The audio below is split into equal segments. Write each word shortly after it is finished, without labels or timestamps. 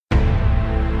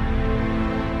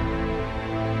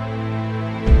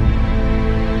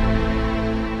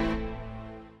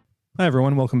Hi,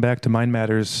 everyone. Welcome back to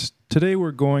MindMatters. Today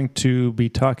we're going to be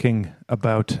talking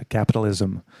about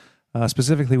capitalism.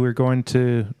 Specifically, we're going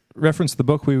to reference the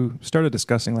book we started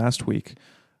discussing last week.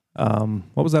 What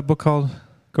was that book called,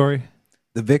 Corey?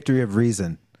 The Victory of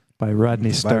Reason. By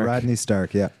Rodney Stark. By Rodney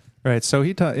Stark, yeah. Right. So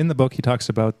in the book, he talks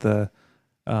about the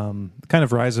kind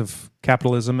of rise of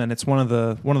capitalism, and it's one of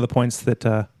the points that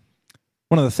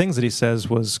one of the things that he says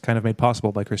was kind of made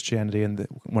possible by Christianity, and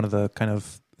one of the kind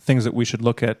of things that we should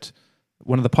look at.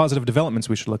 One of the positive developments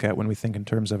we should look at when we think in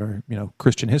terms of our,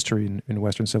 Christian history in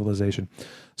Western civilization.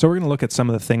 So we're going to look at some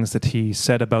of the things that he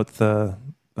said about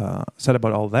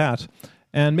all that,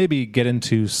 and maybe get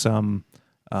into some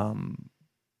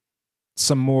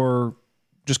more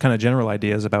just kind of general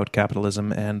ideas about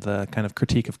capitalism and the kind of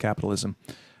critique of capitalism,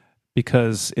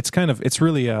 because it's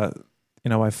really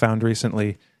I've found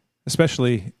recently,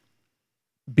 especially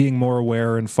being more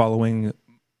aware and following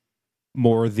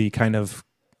more the kind of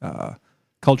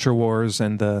culture wars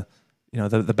and the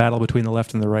battle between the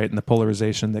left and the right and the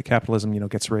polarization that capitalism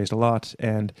gets raised a lot,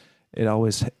 and it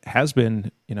always has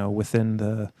been within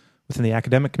the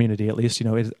academic community, at least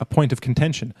is a point of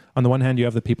contention. On the one hand, you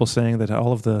have the people saying that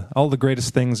all the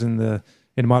greatest things in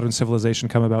modern civilization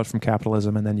come about from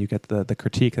capitalism, and then you get the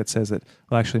critique that says that,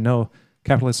 well, actually no,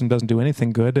 capitalism doesn't do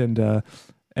anything good,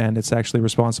 and it's actually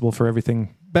responsible for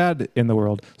everything bad in the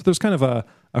world. So there's kind of a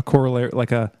corollary,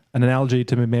 like an analogy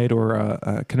to be made, or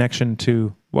a connection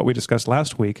to what we discussed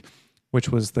last week, which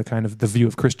was the kind of the view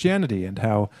of Christianity, and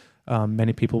how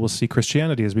many people will see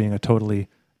Christianity as being a totally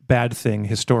bad thing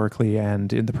historically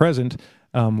and in the present,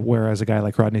 whereas a guy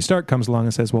like Rodney Stark comes along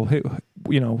and says, well, hey,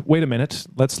 wait a minute,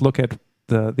 let's look at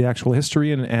the actual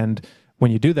history, and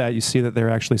when you do that, you see that there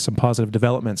are actually some positive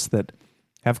developments that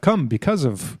have come because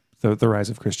of the rise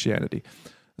of Christianity.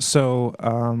 So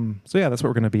yeah, that's what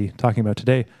we're going to be talking about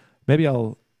today. Maybe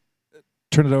I'll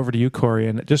turn it over to you, Corey,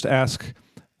 and just ask,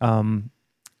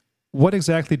 what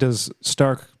exactly does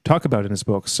Stark talk about in his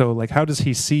book? So, how does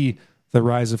he see the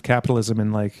rise of capitalism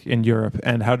in Europe,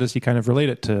 and how does he kind of relate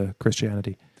it to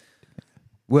Christianity?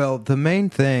 Well, the main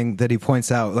thing that he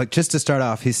points out, just to start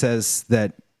off, he says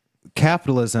that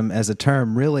capitalism as a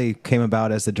term really came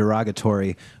about as a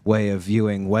derogatory way of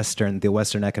viewing the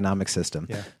Western economic system.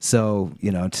 Yeah. So,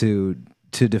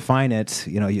 to define it,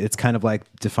 it's kind of like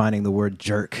defining the word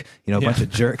jerk, a bunch of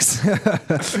jerks,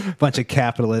 bunch of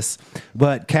capitalists.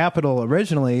 But capital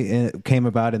originally came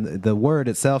about, and the word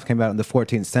itself came about in the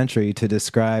 14th century to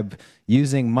describe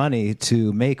using money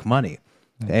to make money.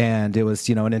 And it was,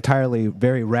 an entirely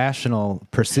very rational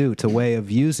pursuit, a way of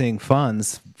using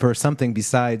funds for something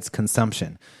besides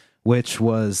consumption, which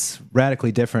was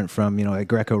radically different from,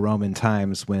 Greco-Roman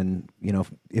times when,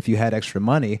 if you had extra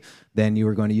money, then you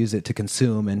were going to use it to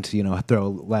consume and to, throw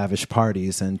lavish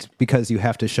parties. And because you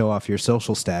have to show off your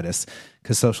social status,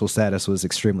 because social status was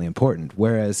extremely important.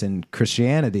 Whereas in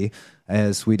Christianity,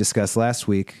 as we discussed last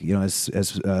week,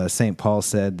 as St. Paul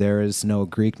said, there is no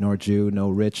Greek nor Jew, no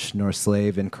rich nor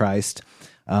slave in Christ.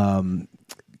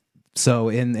 So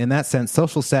in that sense,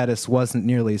 social status wasn't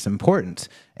nearly as important,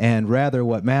 and rather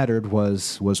what mattered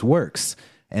was works.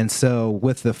 And so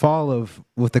with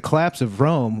the collapse of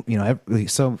Rome,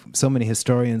 so many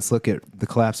historians look at the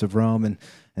collapse of Rome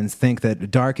and think that the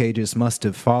Dark Ages must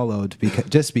have followed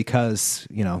because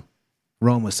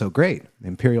Rome was so great,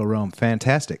 Imperial Rome,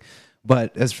 fantastic.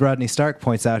 But as Rodney Stark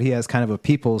points out, he has kind of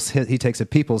he takes a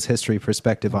people's history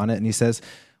perspective on it, and he says,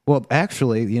 well,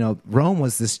 actually, Rome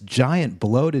was this giant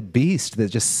bloated beast that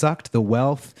just sucked the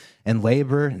wealth and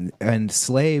labor and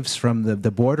slaves from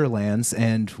the borderlands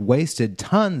and wasted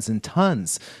tons and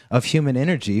tons of human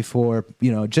energy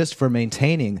just for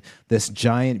maintaining this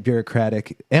giant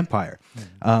bureaucratic empire.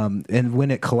 And when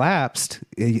it collapsed,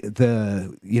 in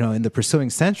the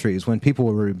pursuing centuries, when people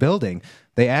were rebuilding,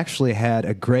 they actually had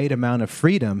a great amount of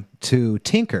freedom to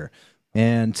tinker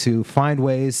and to find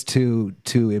ways to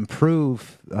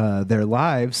improve their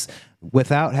lives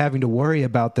without having to worry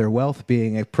about their wealth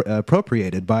being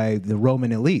appropriated by the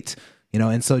Roman elite.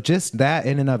 And so just that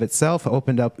in and of itself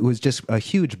it was just a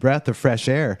huge breath of fresh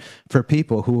air for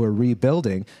people who were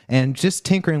rebuilding and just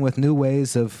tinkering with new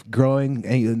ways of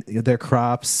growing their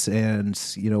crops and,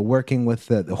 working with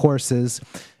the horses.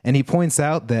 And he points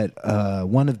out that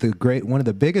one of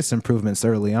the biggest improvements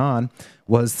early on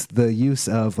was the use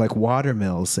of water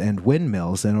mills and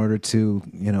windmills in order to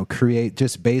create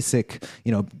just basic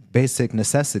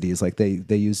necessities. Like they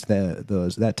used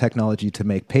that technology to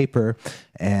make paper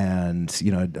and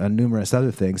numerous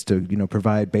other things to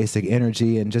provide basic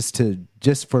energy and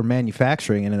just for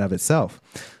manufacturing in and of itself.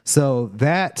 So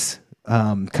that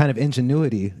kind of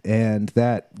ingenuity and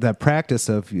that practice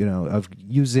of of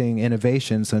using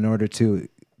innovations in order to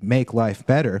make life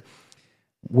better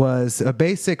was a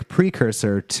basic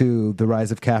precursor to the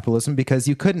rise of capitalism, because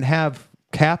you couldn't have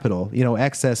capital,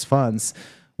 excess funds,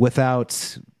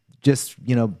 without just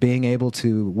being able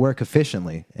to work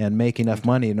efficiently and make enough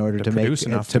money in order to produce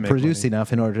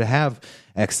enough in order to have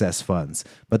excess funds.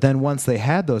 But then once they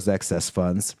had those excess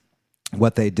funds,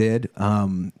 what they did,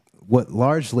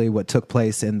 what took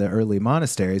place in the early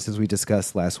monasteries, as we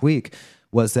discussed last week,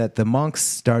 was that the monks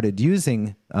started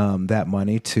using that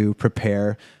money to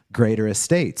prepare greater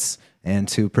estates and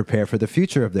to prepare for the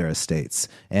future of their estates,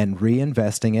 and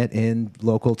reinvesting it in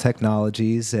local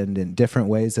technologies and in different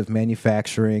ways of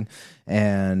manufacturing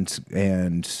and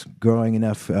growing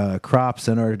enough crops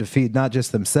in order to feed not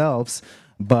just themselves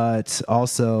but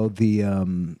also the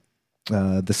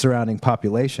surrounding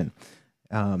population.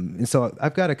 And so I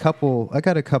got a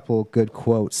couple good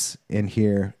quotes in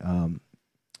here.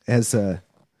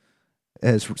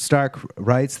 As Stark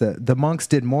writes, the monks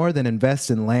did more than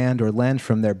invest in land or lend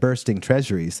from their bursting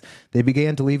treasuries. They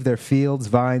began to leave their fields,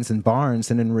 vines, and barns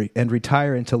and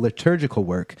retire into liturgical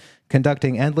work,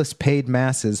 conducting endless paid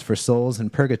masses for souls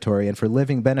in purgatory and for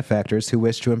living benefactors who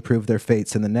wished to improve their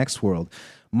fates in the next world.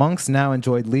 Monks now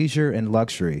enjoyed leisure and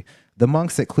luxury. The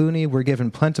monks at Cluny were given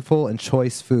plentiful and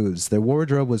choice foods. Their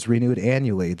wardrobe was renewed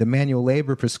annually. The manual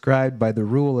labor prescribed by the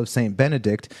rule of St.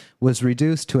 Benedict was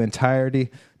reduced to entirely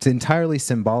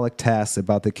symbolic tasks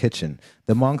about the kitchen.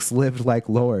 The monks lived like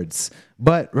lords.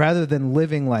 But rather than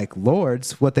living like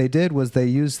lords, what they did was they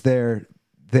used their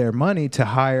money to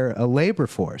hire a labor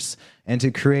force and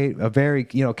to create a very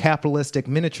capitalistic,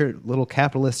 miniature little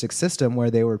capitalistic system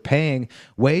where they were paying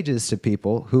wages to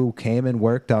people who came and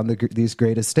worked on these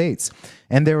great estates.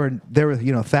 And there were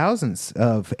thousands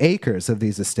of acres of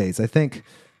these estates. I think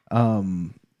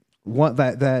that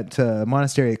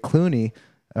monastery at Cluny,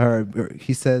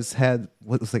 he says, had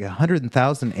what was like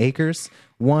 100,000 acres.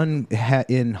 One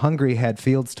in Hungary had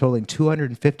fields totaling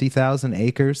 250,000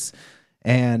 acres.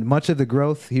 And much of the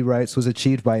growth, he writes, was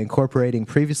achieved by incorporating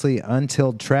previously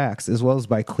untilled tracts, as well as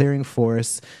by clearing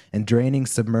forests and draining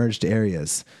submerged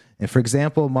areas. And for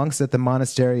example, monks at the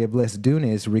monastery of Les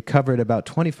Dunes recovered about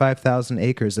 25,000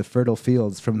 acres of fertile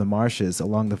fields from the marshes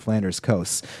along the Flanders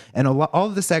coast. And all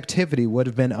of this activity would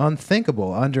have been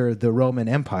unthinkable under the Roman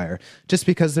Empire, just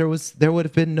because there would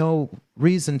have been no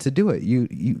reason to do it.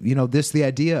 The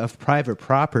idea of private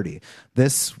property.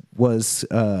 This was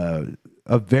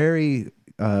a very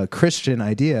Christian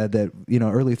idea that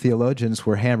early theologians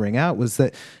were hammering out, was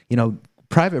that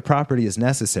private property is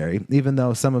necessary, even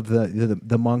though some of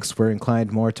the monks were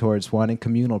inclined more towards wanting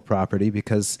communal property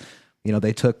because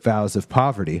they took vows of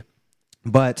poverty.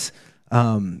 But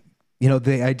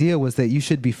the idea was that you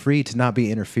should be free to not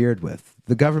be interfered with.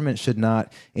 The government should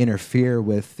not interfere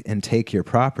with and take your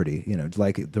property.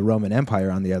 Like the Roman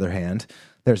Empire, on the other hand,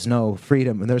 there's no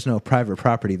freedom and there's no private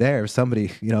property there. If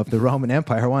somebody, if the Roman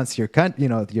Empire wants your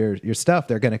stuff,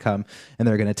 they're going to come and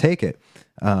they're going to take it.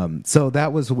 So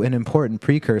that was an important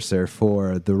precursor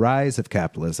for the rise of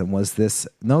capitalism, was this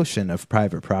notion of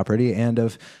private property and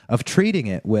of treating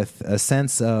it with a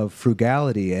sense of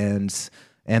frugality and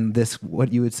this,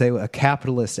 what you would say, a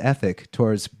capitalist ethic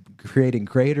towards creating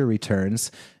greater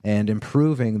returns and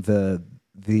improving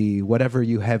the whatever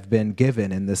you have been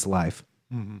given in this life.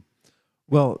 Mm-hmm.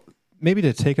 Well, maybe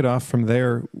to take it off from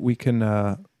there,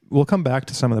 we'll come back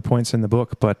to some of the points in the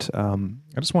book, but I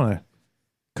just want to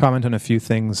comment on a few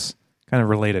things kind of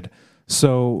related.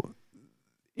 So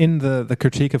in the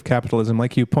critique of capitalism,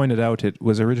 like you pointed out, it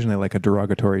was originally like a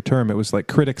derogatory term. It was like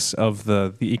critics of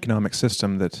the economic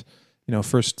system that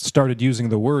first started using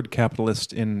the word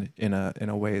capitalist in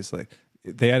a ways like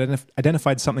they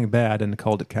identified something bad and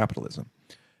called it capitalism.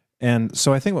 And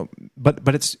so I think,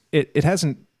 but it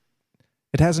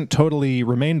hasn't totally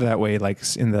remained that way, like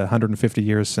in the 150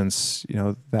 years since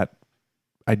that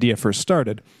idea first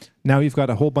started. Now you've got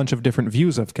a whole bunch of different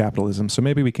views of capitalism, so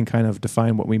maybe we can kind of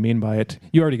define what we mean by it.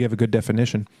 You already gave a good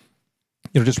definition.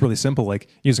 Just really simple, like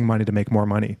using money to make more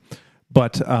money.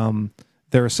 But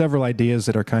there are several ideas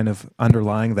that are kind of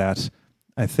underlying that,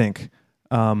 I think.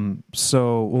 For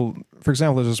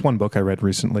example, there's this one book I read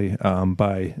recently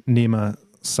by Nima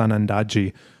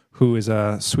Sanandaji, who is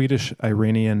a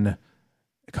Swedish-Iranian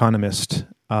economist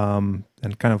and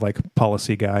kind of like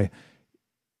policy guy.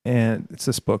 And it's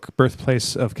this book,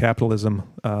 Birthplace of Capitalism,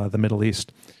 the Middle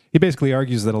East. He basically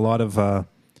argues that a lot of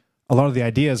the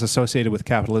ideas associated with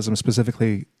capitalism,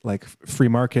 specifically like free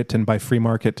market, and by free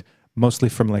market, mostly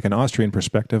from like an Austrian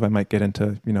perspective, I might get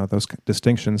into those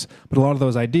distinctions, but a lot of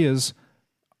those ideas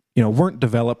weren't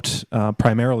developed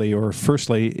primarily or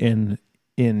firstly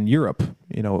in Europe,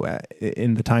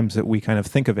 in the times that we kind of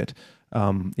think of it,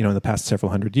 in the past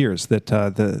several hundred years. That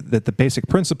the basic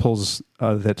principles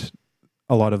that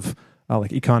a lot of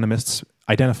like economists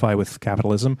identify with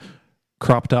capitalism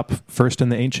cropped up first in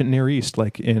the ancient Near East,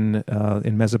 like in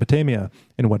Mesopotamia,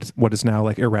 in what is now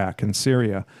like Iraq and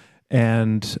Syria,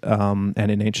 and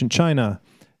in ancient China,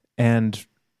 and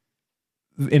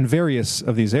in various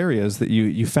of these areas that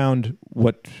you found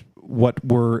what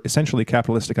were essentially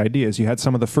capitalistic ideas. You had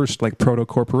some of the first like proto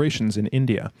corporations in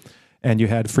India, and you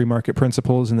had free market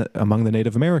principles among the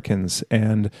Native Americans,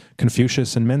 and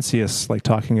Confucius and Mencius like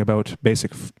talking about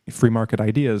basic free market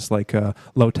ideas like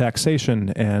low taxation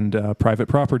and private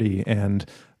property, and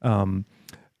the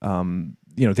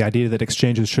idea that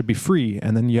exchanges should be free.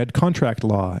 And then you had contract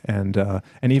law, and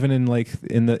even in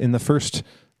the first.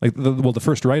 The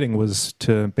first writing was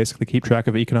to basically keep track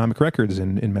of economic records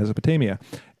in Mesopotamia.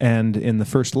 And in the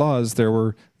first laws, there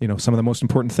were, some of the most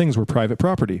important things were private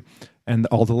property. And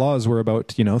all the laws were about,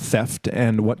 theft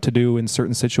and what to do in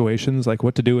certain situations, like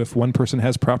what to do if one person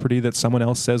has property that someone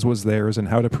else says was theirs and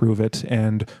how to prove it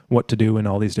and what to do in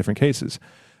all these different cases.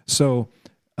 So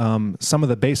some of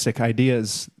the basic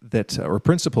ideas or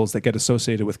principles that get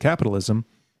associated with capitalism.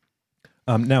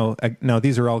 Now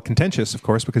these are all contentious, of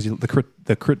course, because the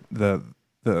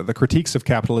critiques of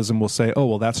capitalism will say, "Oh,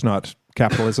 well, that's not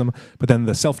capitalism," but then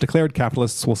the self-declared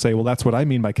capitalists will say, "Well, that's what I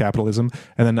mean by capitalism,"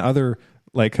 and then other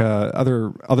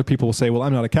people will say, "Well,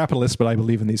 I'm not a capitalist, but I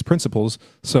believe in these principles."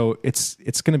 So it's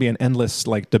going to be an endless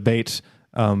debate,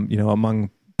 among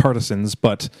partisans,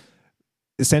 but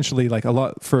essentially,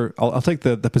 I'll take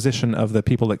the position of the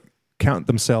people that count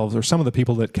themselves, or some of the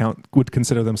people that would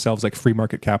consider themselves like free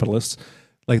market capitalists.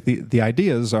 Like the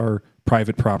ideas are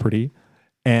private property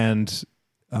and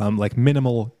like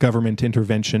minimal government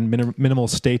intervention, minimal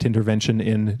state intervention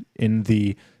in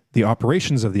the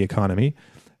operations of the economy,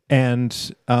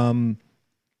 and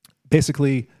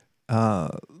basically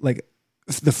like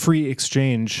the free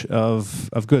exchange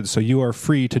of goods. So you are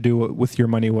free to do with your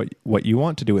money what you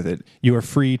want to do with it. You are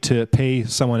free to pay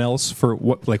someone else for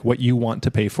what you want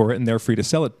to pay for it, and they're free to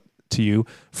sell it to you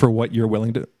for what you're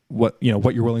willing to what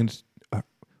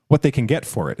they can get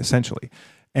for it, essentially.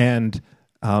 And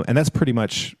that's pretty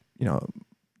much,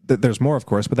 there's more, of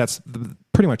course, but that's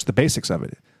pretty much the basics of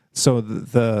it. So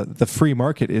the free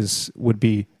market would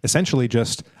be essentially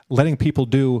just letting people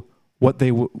do what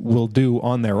they will do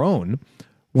on their own,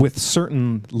 with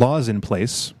certain laws in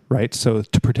place, right? So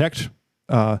to protect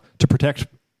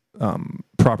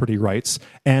property rights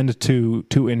and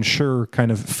to ensure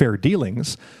kind of fair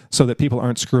dealings, so that people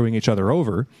aren't screwing each other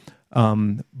over,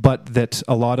 but that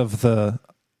a lot of the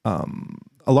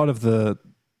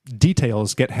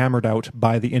details get hammered out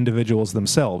by the individuals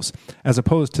themselves, as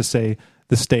opposed to, say,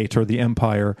 the state or the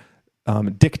empire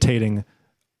dictating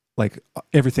like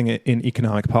everything in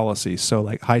economic policy. So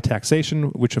like high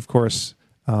taxation, which of course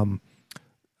the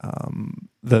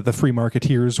free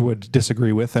marketeers would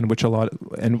disagree with, and which a lot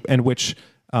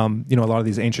of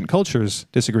these ancient cultures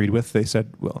disagreed with. They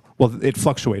said, well, it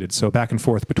fluctuated, so back and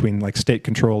forth between like state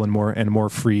control and more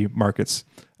free markets,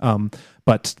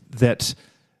 but that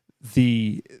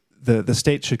the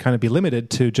state should kind of be limited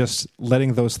to just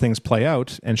letting those things play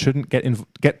out and shouldn't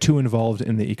get too involved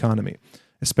in the economy.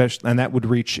 Especially, and that would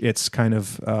reach its kind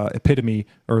of epitome,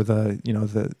 or the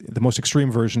most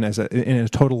extreme version in a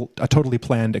totally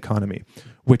planned economy,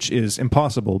 which is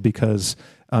impossible because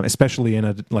especially in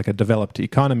a developed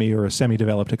economy or a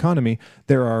semi-developed economy,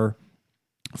 there are,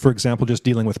 for example, just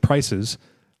dealing with prices.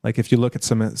 Like if you look at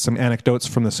some anecdotes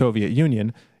from the Soviet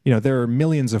Union, there are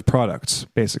millions of products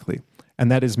basically,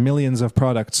 and that is millions of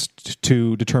products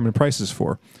to determine prices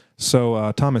for.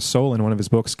 So Thomas Sowell, in one of his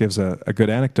books, gives a good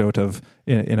anecdote of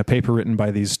in a paper written by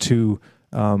these two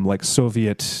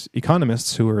Soviet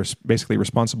economists who are basically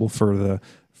responsible for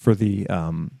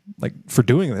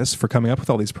doing this, for coming up with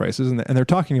all these prices, and they're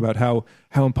talking about how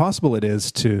impossible it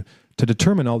is to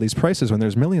determine all these prices when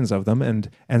there's millions of them, and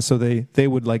so they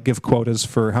would give quotas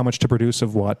for how much to produce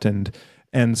of what, and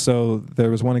so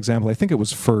there was one example, I think it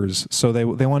was furs. So they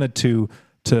wanted to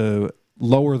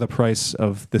lower the price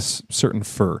of this certain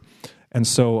fur, and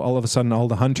so all of a sudden all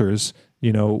the hunters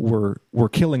were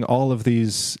killing all of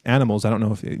these animals. I don't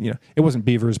know if it wasn't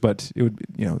beavers, but it would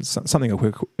something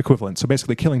equivalent. So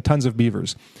basically killing tons of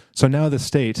beavers. So now the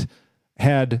state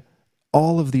had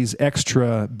all of these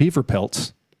extra beaver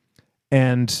pelts,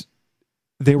 and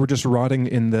they were just rotting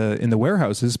in the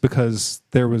warehouses because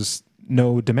there was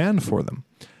no demand for them.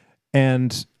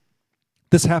 And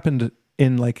this happened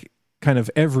in kind of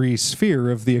every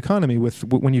sphere of the economy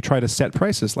when you try to set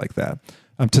prices like that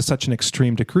to such an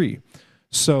extreme degree.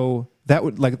 So that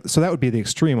would be the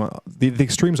extreme. The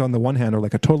extremes on the one hand are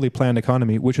like a totally planned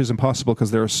economy, which is impossible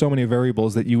because there are so many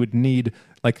variables that you would need.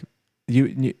 Like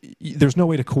there's no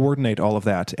way to coordinate all of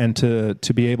that and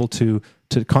to be able to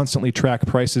constantly track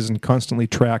prices and constantly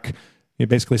track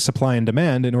basically supply and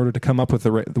demand in order to come up with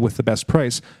the best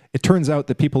price. It turns out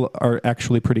that people are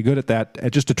actually pretty good at that,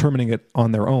 at just determining it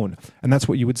on their own, and that's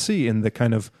what you would see in the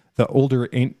kind of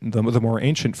the more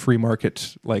ancient free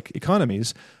market like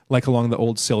economies, like along the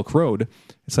old Silk Road.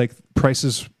 It's like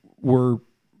prices were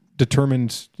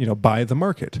determined, by the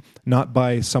market, not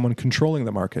by someone controlling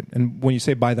the market. And when you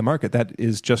say by the market, that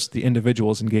is just the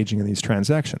individuals engaging in these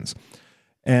transactions.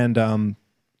 And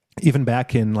even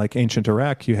back in like ancient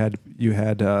Iraq, you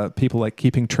had people like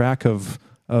keeping track of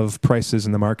prices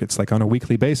in the markets like on a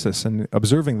weekly basis and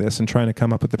observing this and trying to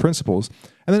come up with the principles.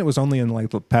 And then it was only in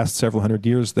like the past several hundred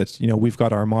years that we've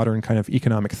got our modern kind of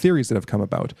economic theories that have come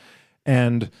about.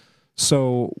 And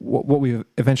so what we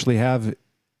eventually have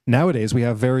nowadays, we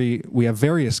have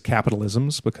various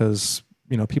capitalisms because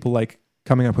people like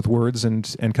coming up with words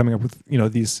and coming up with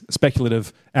these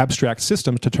speculative abstract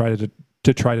systems to try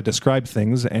to describe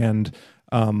things and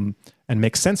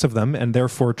make sense of them, and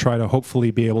therefore try to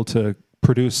hopefully be able to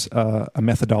produce a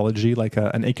methodology like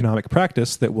an economic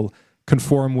practice that will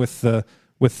conform with the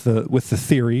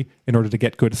theory in order to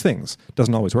get good things.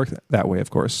 Doesn't always work that way,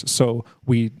 of course. So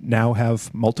we now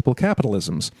have multiple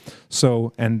capitalisms.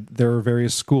 So, and there are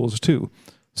various schools too.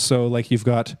 So like you've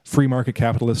got free market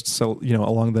capitalists, so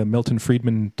along the Milton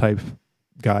Friedman type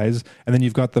guys, and then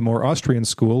you've got the more Austrian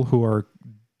school who are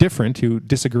different, who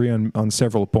disagree on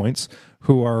several points,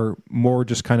 who are more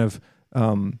just kind of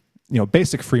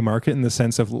basic free market in the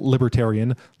sense of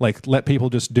libertarian, like let people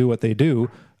just do what they do.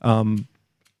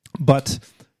 But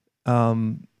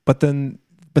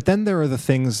then there are the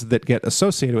things that get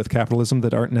associated with capitalism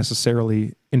that aren't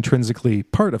necessarily intrinsically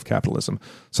part of capitalism.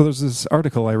 So there's this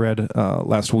article I read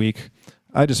last week.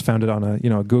 I just found it on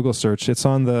a Google search. It's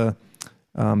on the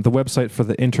website for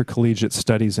the Intercollegiate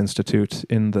Studies Institute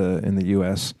in the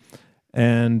U.S.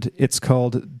 and it's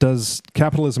called "Does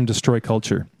Capitalism Destroy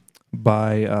Culture?"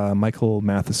 by Michael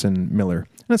Matheson Miller.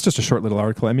 And it's just a short little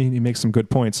article. I mean, he makes some good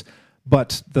points.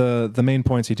 But the main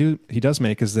points he does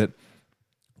make is that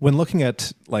when looking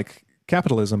at like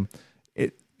capitalism,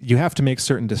 you have to make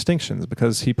certain distinctions,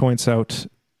 because he points out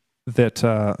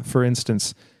that, for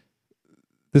instance,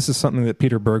 this is something that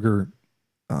Peter Berger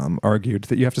argued,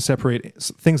 that you have to separate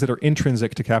things that are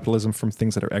intrinsic to capitalism from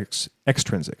things that are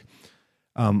extrinsic.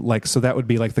 So that would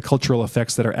be like the cultural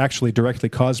effects that are actually directly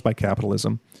caused by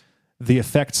capitalism, the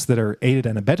effects that are aided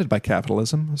and abetted by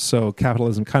capitalism. So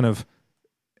capitalism kind of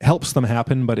helps them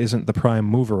happen, but isn't the prime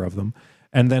mover of them.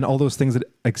 And then all those things that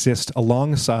exist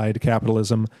alongside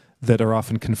capitalism that are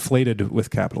often conflated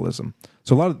with capitalism.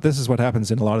 So this is what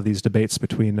happens in a lot of these debates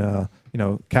between,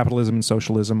 capitalism and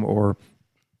socialism, or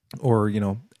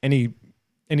any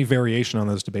variation on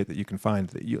those debate that you can find.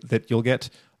 That you'll get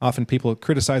often people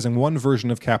criticizing one version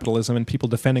of capitalism and people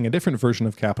defending a different version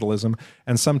of capitalism,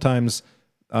 and sometimes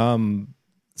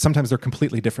they're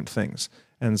completely different things.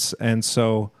 And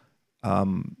so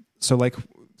like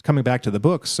coming back to the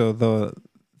book, so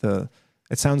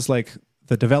it sounds like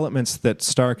the developments that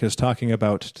Stark is talking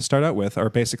about to start out with are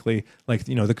basically like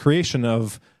the creation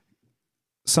of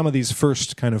some of these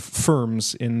first kind of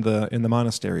firms in the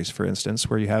monasteries, for instance,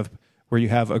 where you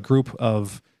have a group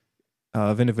of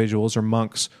individuals or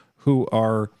monks who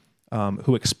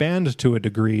expand to a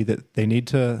degree that they need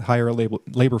to hire a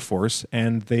labor force,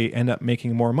 and they end up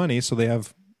making more money, so they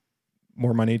have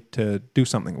more money to do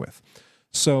something with.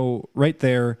 So right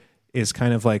there is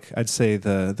kind of like, I'd say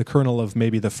the kernel of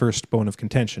maybe the first bone of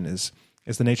contention is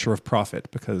the nature of profit,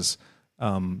 because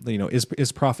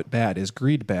is profit bad? Is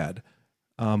greed bad?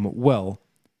 Well,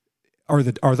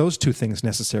 are those two things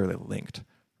necessarily linked?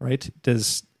 Right?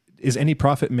 Is any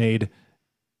profit made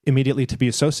immediately to be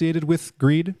associated with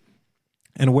greed?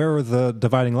 And where are the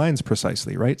dividing lines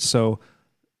precisely? Right? So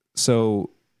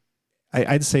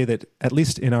I'd say that at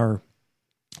least in our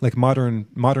like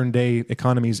modern day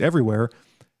economies everywhere,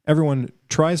 everyone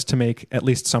tries to make at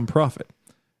least some profit.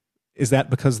 Is that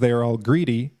because they are all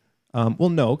greedy? Well,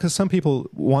 no, because some people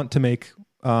want to make.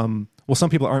 Some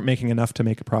people aren't making enough to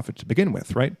make a profit to begin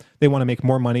with, right? They want to make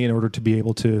more money in order to be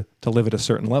able to live at a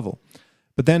certain level.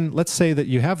 But then let's say that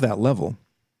you have that level.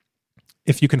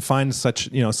 If you can find such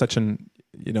an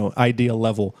ideal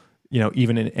level,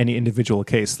 even in any individual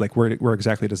case, like where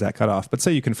exactly does that cut off? But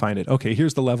say you can find it. Okay,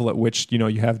 here's the level at which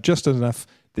you have just enough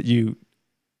that you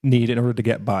need in order to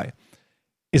get by.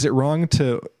 Is it wrong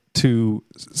to to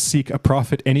seek a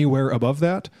profit anywhere above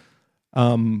that?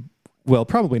 Well,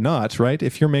 probably not, right?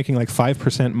 If you're making like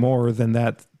 5% more than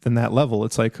that level,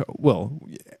 it's like, well,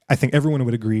 I think everyone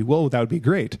would agree, well, that would be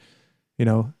great,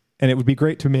 and it would be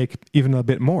great to make even a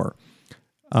bit more.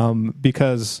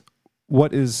 Because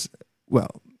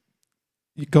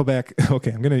you go back,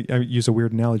 okay, I'm going to use a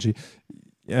weird analogy.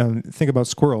 Think about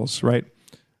squirrels, right?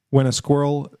 When a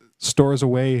squirrel stores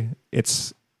away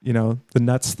its, the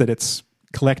nuts that it's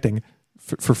collecting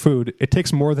for food, it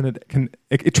takes more than it can.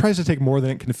 It tries to take more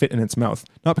than it can fit in its mouth.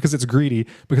 Not because it's greedy,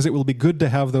 because it will be good to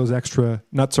have those extra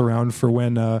nuts around for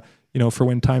when, for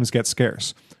when times get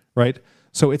scarce, right?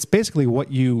 So it's basically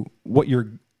what your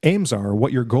aims are,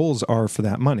 what your goals are for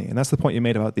that money. And that's the point you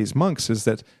made about these monks, is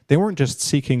that they weren't just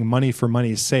seeking money for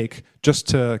money's sake, just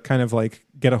to kind of like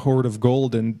get a hoard of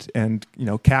gold and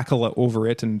cackle over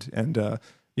it and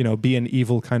be an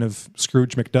evil kind of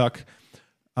Scrooge McDuck.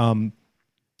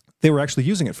 They were actually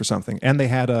using it for something, and they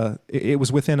had it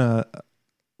was within a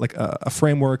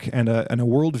framework and a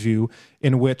worldview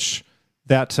in which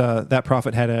that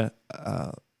profit had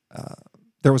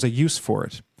there was a use for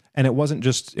it. And it wasn't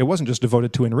just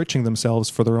devoted to enriching themselves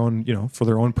for their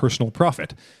own personal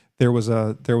profit. There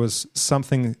was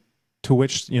something to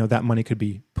which that money could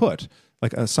be put,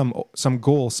 like some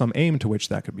goal, some aim to which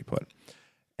that could be put.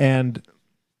 And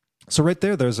so right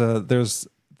there's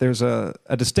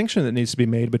a distinction that needs to be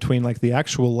made between like the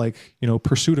actual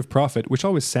pursuit of profit, which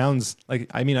always sounds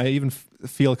like, I even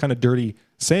feel kind of dirty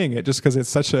saying it just because it's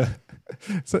such a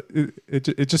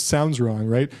it just sounds wrong,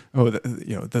 right? Oh,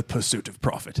 the pursuit of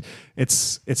profit. It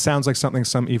sounds like something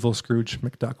some evil Scrooge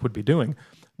McDuck would be doing,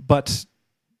 but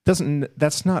that's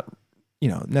not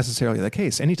necessarily the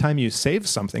case. Anytime you save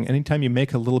something, anytime you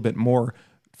make a little bit more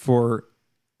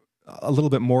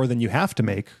than you have to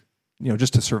make,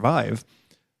 just to survive,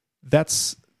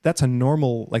 that's a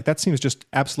normal, that seems just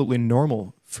absolutely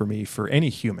normal for me, for any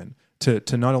human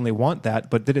to not only want that,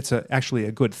 but that it's actually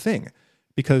a good thing.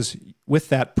 Because with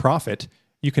that profit,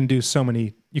 you can do so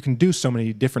many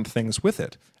different things with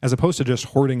it, as opposed to just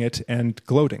hoarding it and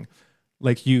gloating.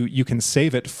 Like you can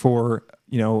save it for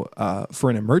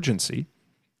an emergency.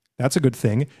 That's a good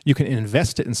thing. You can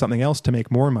invest it in something else to make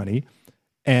more money.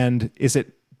 And is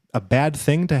it a bad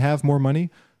thing to have more money?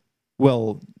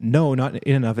 Well, no, not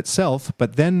in and of itself.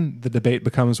 But then the debate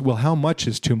becomes, well, how much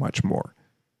is too much more?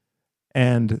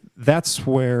 And that's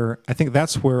where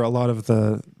a lot of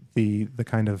the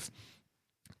kind of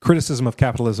criticism of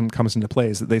capitalism comes into play,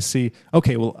 is that they see,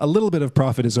 okay, well, a little bit of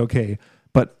profit is okay,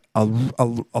 but a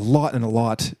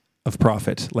lot of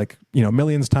profit,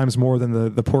 millions times more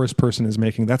than the poorest person is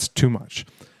making, that's too much.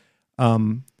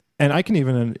 And I can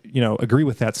even, agree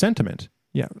with that sentiment.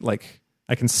 Yeah,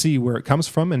 I can see where it comes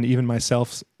from, and even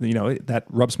myself, that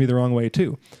rubs me the wrong way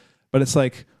too. But it's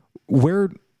like,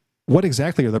 what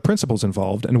exactly are the principles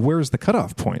involved, and where's the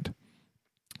cutoff point?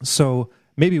 So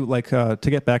maybe to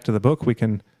get back to the book, we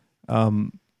can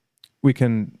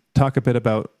talk a bit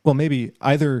about, well, maybe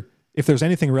either if there's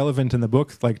anything relevant in the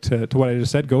book, to what I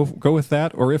just said, go with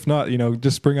that, or if not,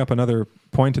 just bring up another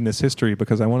point in this history,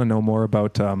 because I want to know more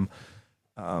about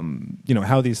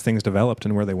how these things developed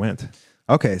and where they went.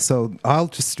 Okay, so I'll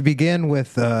just begin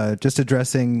with just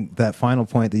addressing that final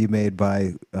point that you made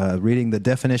by reading the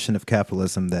definition of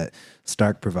capitalism that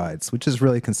Stark provides, which is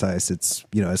really concise. It's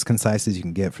as concise as you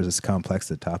can get for this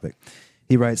complex topic.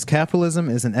 He writes, capitalism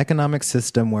is an economic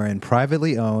system wherein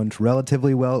privately owned,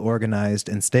 relatively well-organized,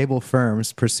 and stable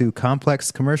firms pursue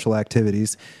complex commercial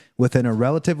activities within a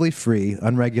relatively free,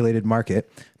 unregulated market,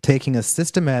 taking a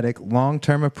systematic,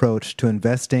 long-term approach to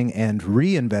investing and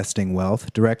reinvesting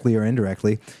wealth, directly or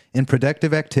indirectly, in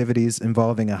productive activities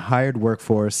involving a hired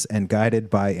workforce and guided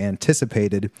by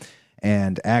anticipated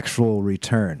and actual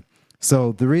return.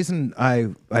 So the reason I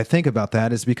think about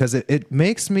that is because it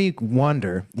makes me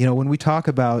wonder, when we talk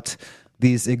about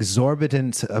these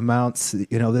exorbitant amounts,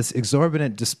 this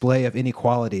exorbitant display of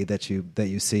inequality that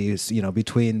you see,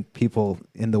 between people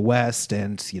in the West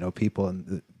and, people in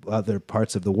the other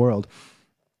parts of the world.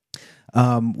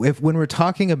 When we're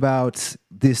talking about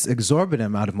this exorbitant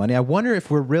amount of money, I wonder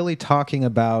if we're really talking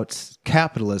about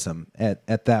capitalism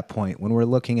at that point, when we're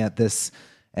looking at this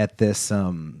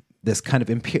kind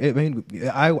of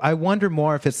I wonder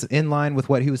more if it's in line with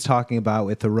what he was talking about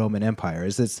with the Roman Empire.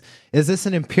 Is this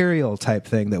an imperial type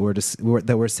thing that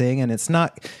we're seeing, and it's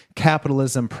not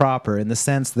capitalism proper in the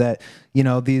sense that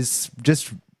these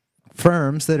just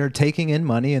firms that are taking in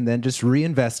money and then just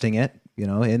reinvesting it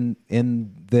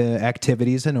in the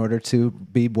activities in order to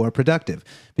be more productive?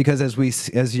 Because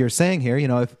as you're saying here,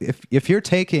 if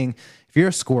you're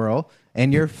a squirrel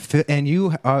and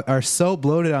you are so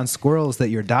bloated on squirrels that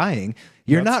you're dying,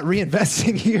 you're not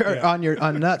reinvesting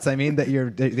on nuts. I mean that you're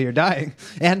dying,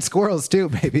 and squirrels too,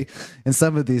 maybe in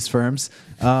some of these firms.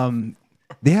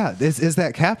 Is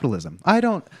that capitalism?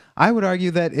 I would argue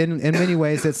that in many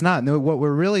ways it's not. No, what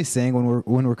we're really saying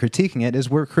when we're critiquing it is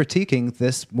we're critiquing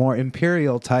this more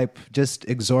imperial type, just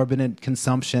exorbitant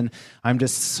consumption. I'm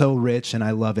just so rich and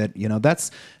I love it.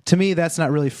 That's, to me, that's not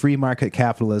really free market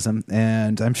capitalism,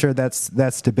 and I'm sure that's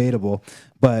debatable.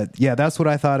 But yeah, that's what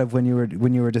I thought of when you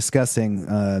were discussing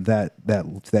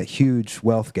that huge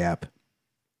wealth gap.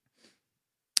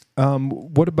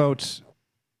 What about?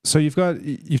 So you've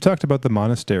talked about the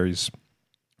monasteries,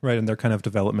 right, and their kind of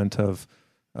development of,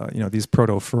 these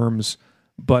proto firms.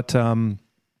 But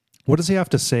what does he have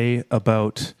to say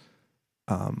about,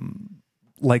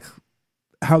 like,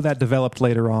 how that developed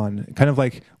later on? Kind of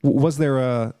like, was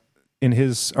there in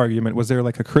his argument, was there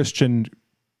like a Christian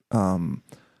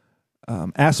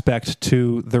aspect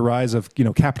to the rise of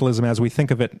capitalism as we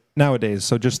think of it nowadays?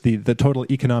 So just the total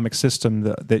economic system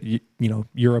that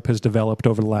Europe has developed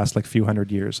over the last few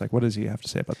hundred years. Like, what does he have to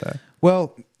say about that?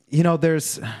 Well,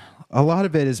 there's a lot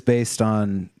of it is based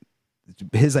on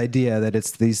his idea that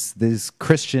it's these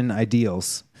Christian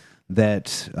ideals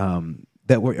that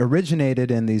were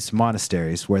originated in these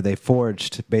monasteries where they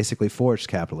basically forged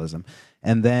capitalism,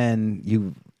 and then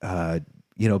you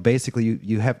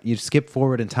skip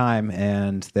forward in time,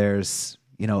 and there's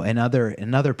in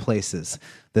other places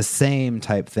the same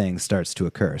type thing starts to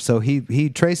occur. So he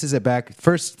traces it back.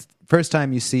 First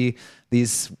time you see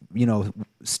these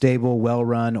stable,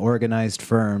 well-run, organized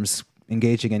firms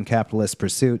engaging in capitalist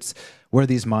pursuits were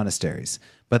these monasteries.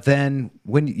 But then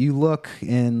when you look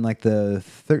in the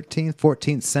 13th,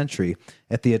 14th century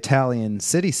at the Italian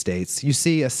city-states, you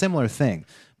see a similar thing.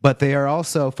 But they are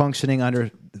also functioning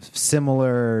under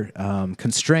similar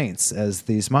constraints as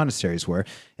these monasteries were,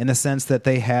 in the sense that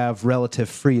they have relative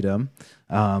freedom.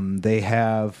 They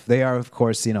are, of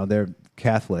course, they're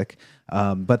Catholic,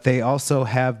 but they also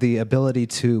have the ability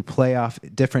to play off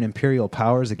different imperial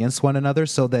powers against one another,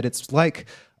 so that it's like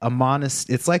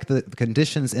it's like the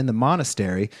conditions in the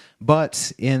monastery,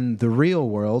 but in the real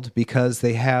world, because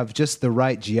they have just the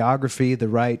right geography, the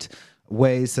right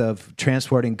ways of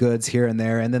transporting goods here and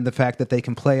there, and then the fact that they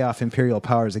can play off imperial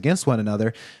powers against one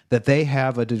another, that they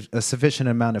have a sufficient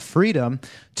amount of freedom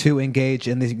to engage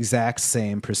in the exact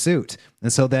same pursuit.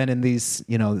 And so then in these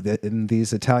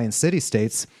Italian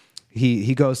city-states,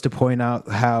 he goes to point out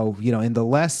how in the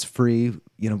less free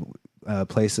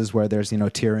places where there's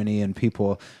tyranny and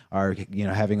people are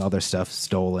having all their stuff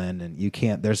stolen, and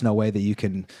there's no way that you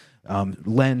can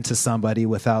lend to somebody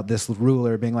without this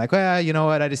ruler being like, well, you know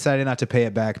what, I decided not to pay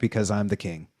it back because I'm the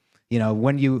king.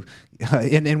 When you,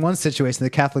 in one situation, the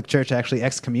Catholic Church actually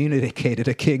excommunicated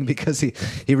a king because he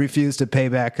refused to pay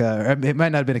back, it might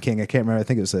not have been a king, I can't remember, I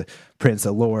think it was a prince,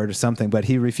 a lord or something, but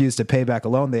he refused to pay back a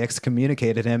loan. They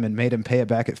excommunicated him and made him pay it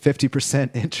back at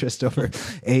 50% interest over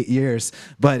 8 years.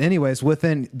 But anyways,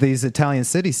 within these Italian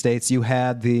city-states, you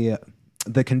had the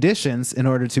conditions in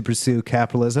order to pursue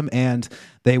capitalism, and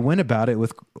they went about it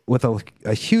with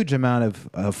a huge amount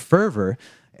of fervor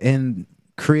in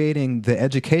creating the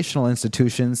educational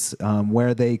institutions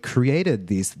where they created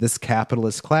this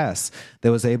capitalist class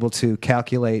that was able to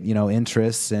calculate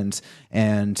interests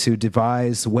and to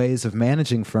devise ways of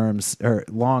managing firms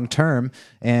long term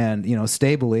and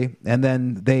stably, and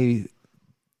then they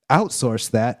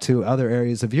outsourced that to other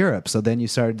areas of Europe. So then you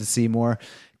started to see more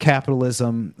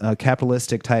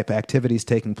capitalistic type activities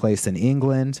taking place in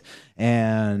England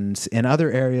and in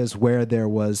other areas where there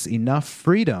was enough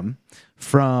freedom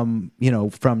from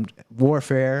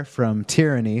warfare, from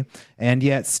tyranny, and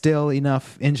yet still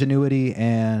enough ingenuity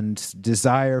and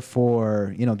desire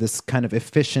for this kind of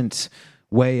efficient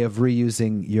way of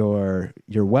reusing your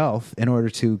wealth in order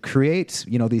to create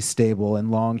these stable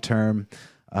and long-term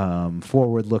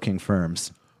forward-looking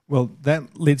firms. Well,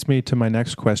 that leads me to my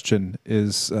next question.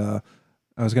 Is I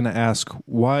was going to ask,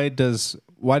 why does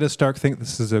Stark think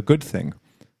this is a good thing?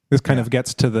 This kind of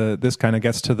gets to the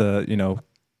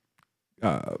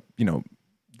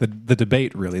the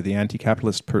debate, really. The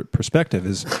anti-capitalist perspective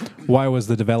is, why was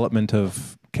the development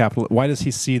of capital? Why does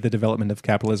he see the development of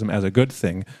capitalism as a good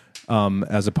thing,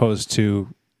 as opposed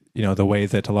to the way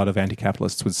that a lot of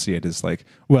anti-capitalists would see it is like,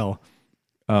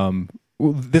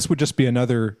 this would just be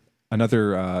another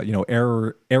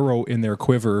arrow in their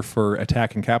quiver for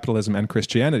attacking capitalism and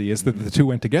Christianity, is that the two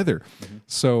went together. Mm-hmm.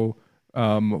 So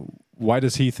why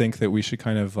does he think that we should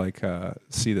kind of like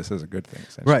see this as a good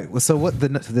thing? Right. Well, so what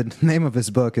the name of his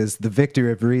book is The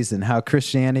Victory of Reason: How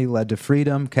Christianity Led to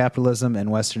Freedom, Capitalism,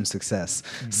 and Western Success.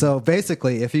 Mm-hmm. So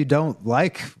basically, if you don't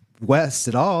like West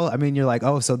at all, I mean, you're like,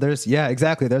 oh, so there's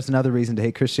another reason to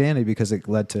hate Christianity, because it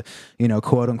led to,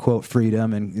 quote unquote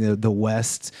freedom and the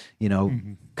West,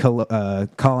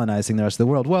 colonizing the rest of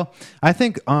the world. Well, I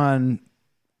think on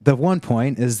the one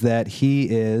point is that he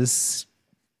is,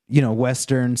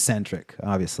 Western centric.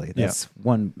 Obviously, that's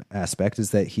one aspect,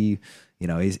 is that he,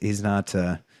 he's not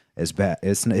as bad.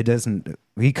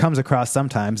 He comes across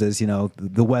sometimes as,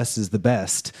 the West is the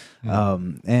best.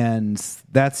 And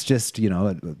that's just,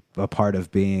 a part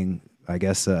of being, I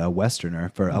guess, a Westerner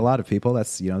for a lot of people.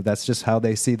 That's, that's just how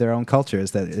they see their own culture,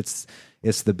 is that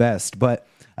it's the best. But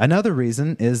another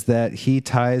reason is that he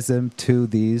ties them to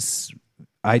these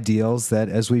ideals that,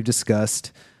 as we've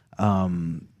discussed,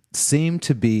 seem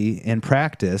to be in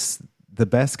practice the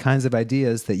best kinds of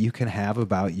ideas that you can have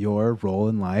about your role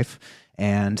in life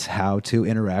and how to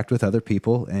interact with other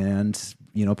people and,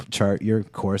 chart your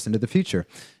course into the future.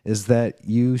 Is that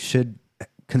you should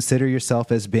consider yourself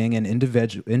as being an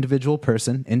individual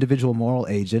person, individual moral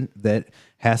agent that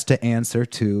has to answer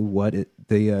to what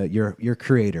your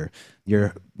creator,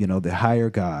 the higher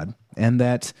God. And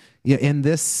that in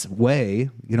this way,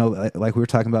 like we were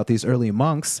talking about these early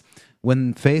monks,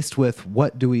 when faced with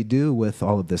what do we do with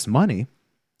all of this money,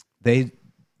 they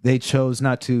chose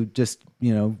not to just,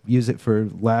 use it for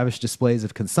lavish displays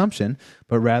of consumption,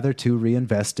 but rather to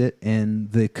reinvest it in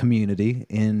the community,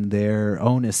 in their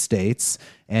own estates,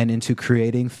 and into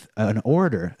creating an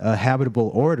order, a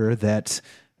habitable order that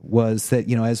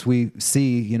as we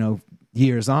see,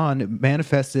 years on,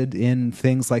 manifested in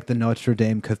things like the Notre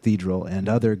Dame Cathedral and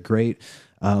other great,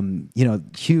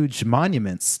 huge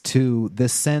monuments to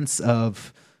this sense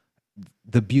of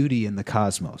the beauty in the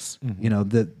cosmos,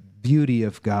 the beauty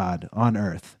of God on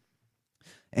earth.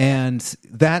 And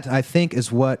that, I think, is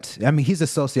what, he's a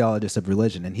sociologist of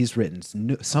religion, and he's written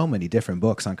so many different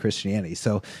books on Christianity.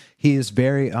 So he is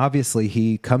obviously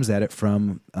he comes at it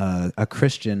from a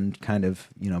Christian kind of,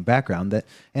 background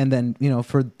and then,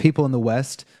 for people in the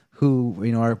West who,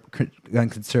 are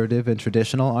conservative and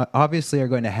traditional, obviously are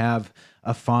going to have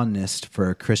a fondness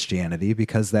for Christianity,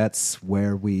 because that's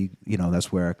where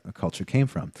that's where our culture came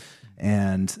from.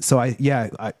 And so I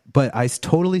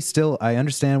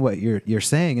understand what you're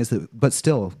saying, but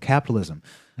still, capitalism,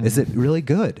 is it really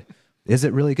good? Is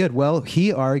it really good? Well,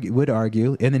 he would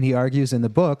argue, and then he argues in the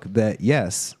book that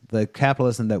yes, the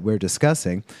capitalism that we're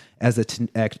discussing as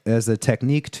a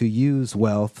technique to use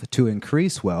wealth to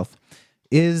increase wealth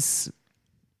is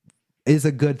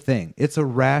a good thing. It's a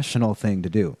rational thing to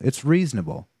do. It's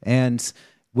reasonable. And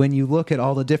when you look at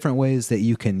all the different ways that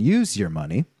you can use your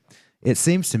money, it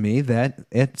seems to me that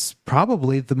it's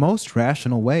probably the most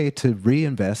rational way to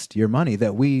reinvest your money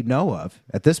that we know of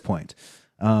at this point.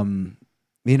 But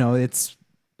the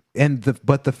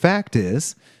fact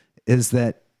is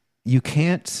that you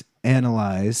can't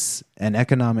analyze an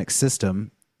economic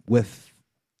system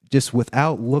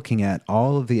without looking at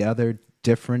all of the other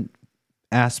different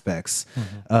aspects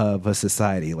of a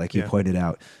society, like you pointed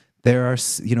out. There are,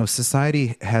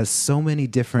 society has so many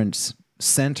different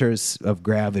centers of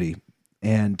gravity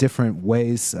and different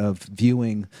ways of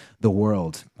viewing the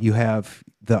world. You have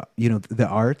the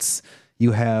arts,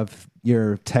 you have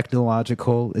your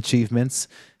technological achievements,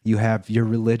 you have your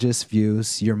religious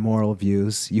views, your moral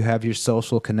views, you have your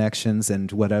social connections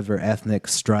and whatever ethnic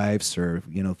stripes, or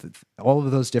all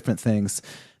of those different things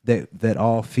that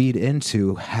all feed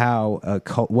into how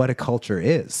what a culture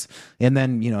is. And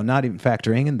then not even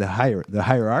factoring in the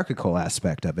hierarchical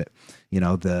aspect of it,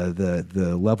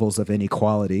 the levels of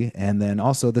inequality, and then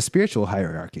also the spiritual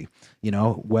hierarchy,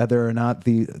 whether or not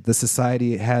the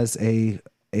society has a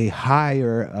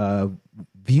higher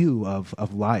view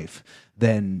of life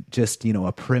than just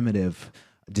a primitive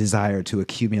desire to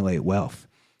accumulate wealth.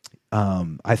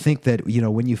 I think that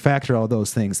when you factor all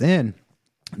those things in,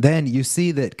 then you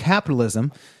see that capitalism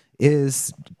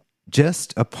is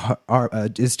just a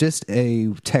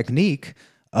technique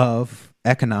of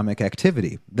economic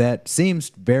activity that seems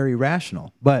very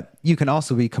rational, but you can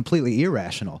also be completely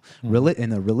irrational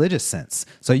in a religious sense.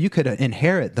 So you could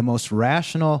inherit the most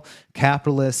rational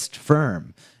capitalist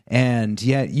firm, and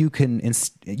yet you can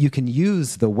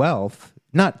use the wealth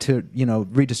not to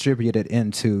redistribute it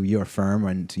into your firm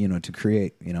and to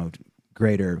create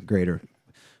greater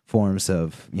forms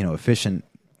of efficient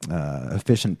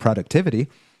productivity,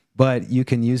 but you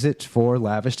can use it for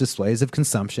lavish displays of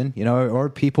consumption, or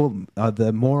people,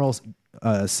 the morals,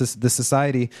 the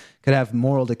society could have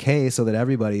moral decay so that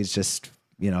everybody's just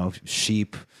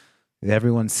sheep,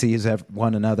 everyone sees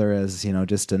one another as,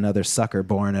 just another sucker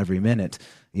born every minute,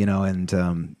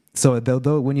 and so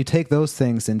though when you take those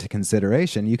things into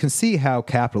consideration, you can see how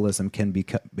capitalism can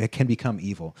become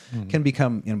evil, can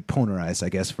become polarized, I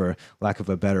guess, for lack of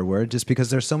a better word, just because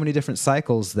there's so many different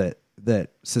cycles that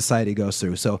society goes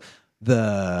through. So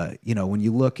when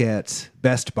you look at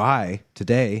Best Buy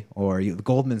today, or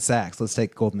Goldman Sachs, let's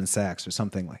take Goldman Sachs or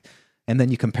something like, and then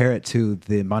you compare it to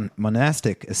the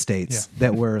monastic estates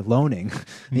that were loaning,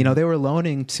 they were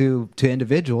loaning to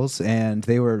individuals, and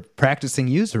they were practicing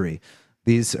usury,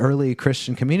 these early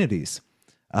Christian communities.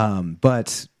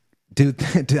 But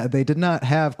they did not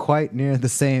have quite near the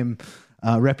same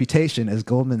reputation as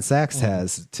Goldman Sachs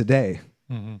has today.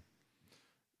 Mm-hmm.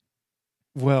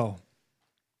 Well,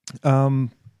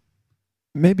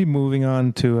 maybe moving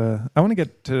on to, I want to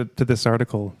get to this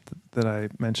article that I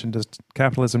mentioned, Does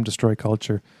Capitalism Destroy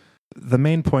Culture? The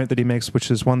main point that he makes,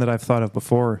 which is one that I've thought of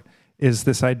before, is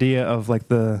this idea of like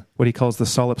what he calls the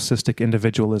solipsistic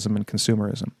individualism and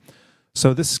consumerism.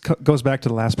 So this goes back to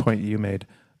the last point you made,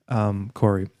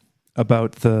 Corey,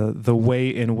 about the way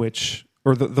in which,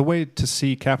 or the way to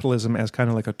see capitalism as kind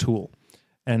of like a tool,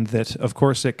 and that of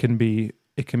course it can be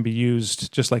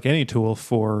used just like any tool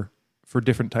for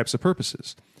different types of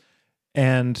purposes.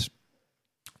 And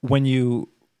when you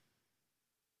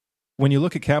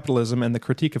look at capitalism and the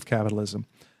critique of capitalism,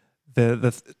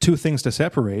 the two things to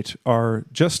separate are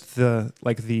just the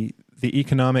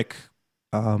economic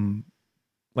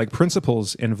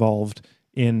principles involved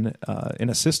in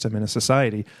a system, in a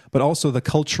society, but also the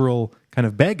cultural kind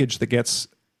of baggage that gets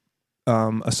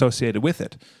associated with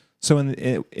it. So in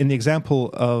the example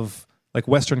of like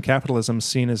Western capitalism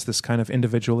seen as this kind of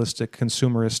individualistic,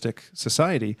 consumeristic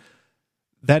society,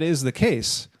 that is the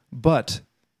case, but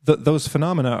those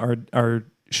phenomena are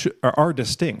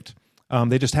distinct.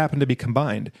 They just happen to be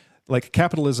combined. Like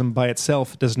capitalism by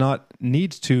itself does not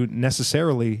need to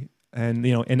necessarily and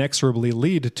inexorably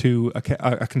lead to a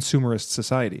consumerist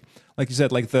society. Like you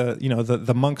said, like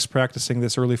the monks practicing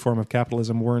this early form of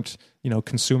capitalism weren't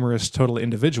consumerist, total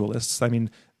individualists. I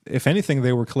mean, if anything,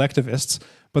 they were collectivists,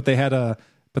 but they had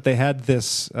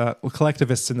this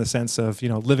collectivists in the sense of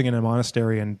living in a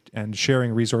monastery and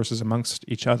sharing resources amongst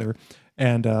each other,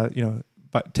 and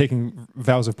but taking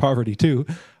vows of poverty too.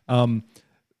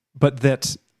 But there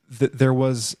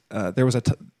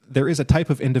is a type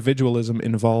of individualism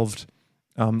involved,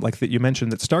 like that you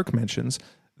mentioned, that Stark mentions,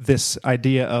 this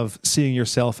idea of seeing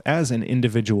yourself as an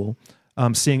individual,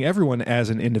 seeing everyone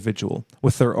as an individual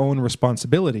with their own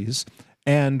responsibilities,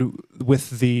 and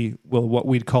with what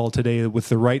we'd call today with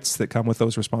the rights that come with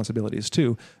those responsibilities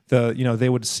too. They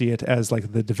would see it as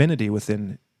like the divinity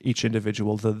within each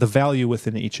individual, the value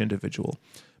within each individual.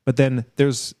 But then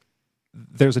there's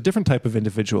a different type of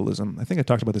individualism. I think I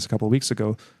talked about this a couple of weeks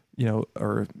ago,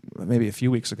 or maybe a few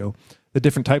weeks ago. The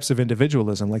different types of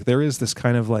individualism. Like there is this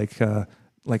kind of like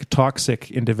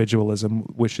toxic individualism,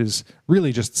 which is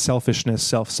really just selfishness,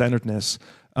 self-centeredness,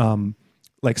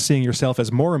 like seeing yourself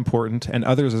as more important and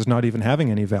others as not even having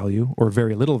any value or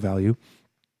very little value.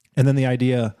 And then the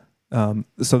idea,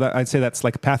 so that I'd say that's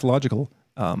like pathological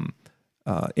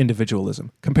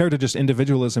individualism compared to just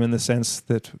individualism in the sense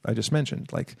that I just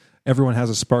mentioned. Like everyone has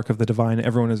a spark of the divine,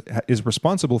 everyone is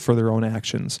responsible for their own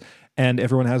actions, and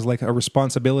everyone has like a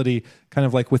responsibility kind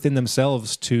of like within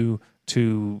themselves to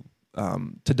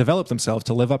develop themselves,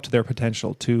 to live up to their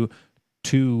potential, to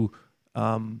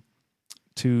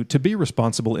be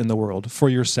responsible in the world for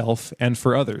yourself and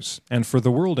for others and for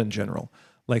the world in general.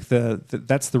 Like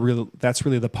that's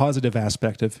really the positive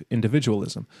aspect of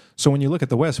individualism. So when you look at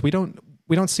the West, we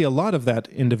don't see a lot of that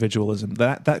individualism,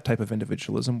 that type of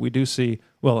individualism. We do see,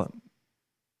 well,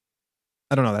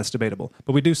 I don't know, that's debatable,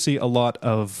 but we do see a lot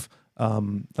of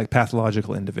like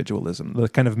pathological individualism, the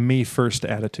kind of me first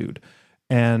attitude.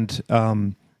 And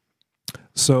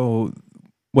so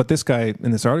what this guy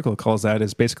in this article calls that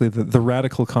is basically the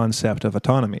radical concept of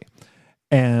autonomy,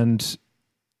 and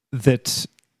that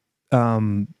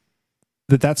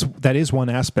that is one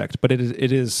aspect, but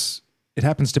it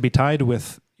happens to be tied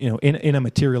with in a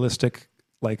materialistic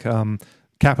like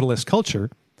capitalist culture,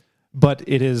 but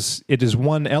it is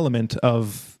one element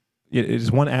of it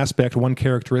is one aspect, one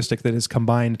characteristic that is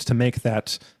combined to make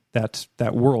that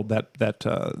world,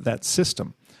 that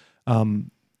system.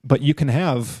 But you can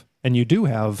have, and you do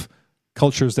have,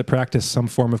 cultures that practice some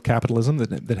form of capitalism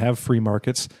that have free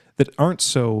markets that aren't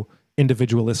so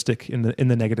individualistic in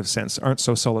the negative sense, aren't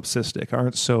so solipsistic,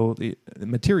 aren't so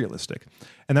materialistic.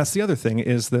 And that's the other thing,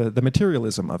 is the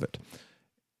materialism of it.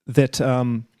 That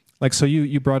like, so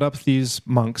you brought up these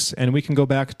monks, and we can go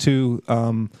back to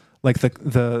like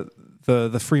the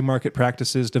the free market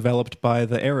practices developed by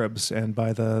the Arabs and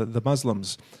by the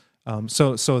Muslims.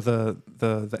 So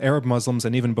the Arab Muslims,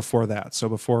 and even before that, so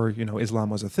before Islam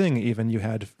was a thing, even you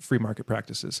had free market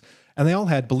practices, and they all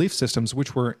had belief systems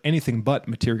which were anything but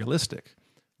materialistic.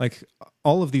 Like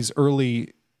all of these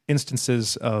early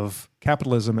instances of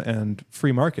capitalism and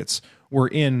free markets were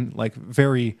in like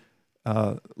very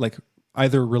like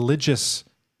either religious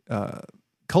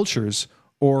cultures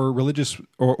or religious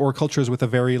or cultures with a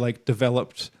very like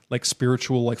developed like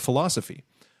spiritual like philosophy.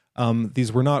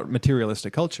 These were not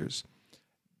materialistic cultures.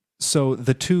 So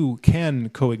the two can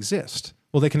coexist.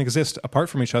 Well, they can exist apart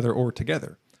from each other or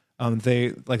together.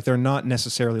 They're not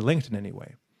necessarily linked in any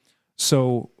way.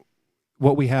 So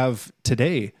what we have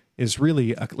today is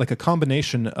really like a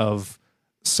combination of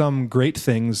some great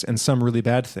things and some really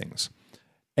bad things.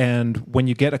 And when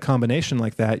you get a combination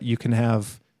like that, you can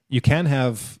have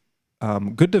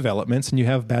good developments and you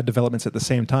have bad developments at the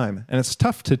same time. And it's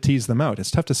tough to tease them out. It's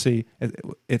tough to see.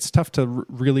 It's tough to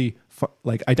really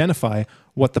like identify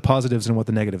what the positives and what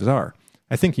the negatives are.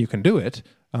 I think you can do it,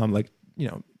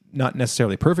 not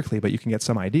necessarily perfectly, but you can get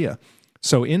some idea.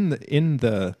 So in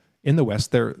the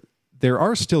West, there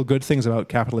are still good things about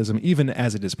capitalism, even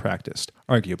as it is practiced.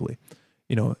 Arguably,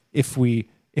 if we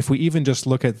even just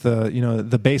look at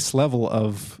the base level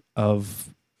of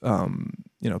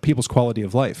people's quality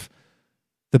of life.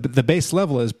 The base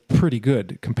level is pretty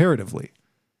good comparatively.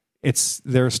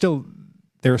 There are still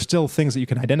things that you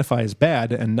can identify as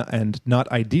bad and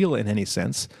not ideal in any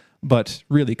sense, but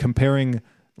really comparing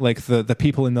like the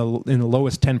people in the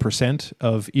lowest 10%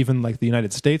 of even like the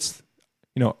United States,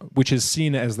 which is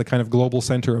seen as the kind of global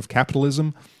center of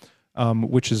capitalism,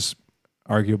 which is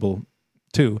arguable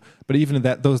too. But even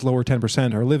those lower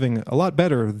 10% are living a lot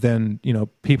better than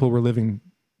people were living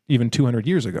even 200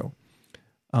 years ago.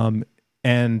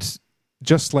 And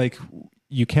just like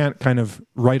you can't kind of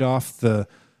write off the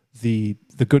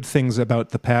good things about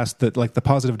the past, that like the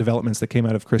positive developments that came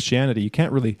out of Christianity, you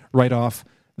can't really write off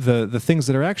the things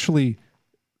that are actually,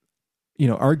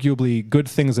 arguably good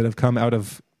things that have come out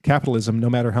of capitalism, no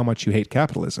matter how much you hate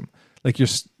capitalism. Like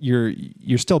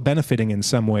you're still benefiting in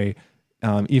some way,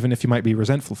 even if you might be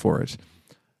resentful for it.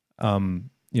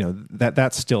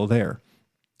 That's still there.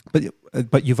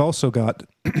 But you've also got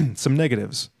some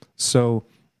negatives. So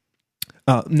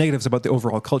negatives about the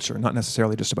overall culture, not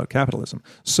necessarily just about capitalism.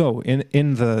 So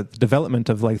in the development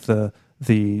of like the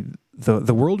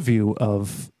worldview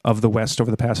of the West over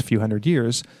the past few hundred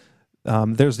years,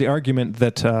 there's the argument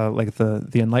that like the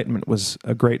Enlightenment was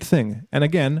a great thing. And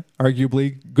again,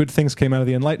 arguably good things came out of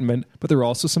the Enlightenment, but there were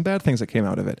also some bad things that came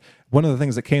out of it. One of the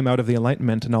things that came out of the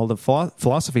Enlightenment and all the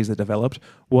philosophies that developed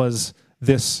was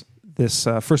this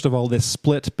first of all, this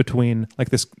split between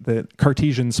the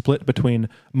Cartesian split between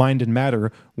mind and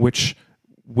matter, which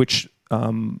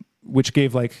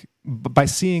gave like, by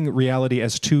seeing reality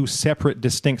as two separate,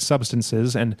 distinct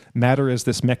substances, and matter as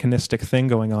this mechanistic thing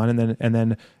going on, and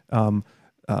then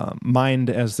mind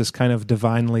as this kind of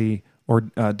divinely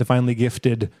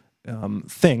gifted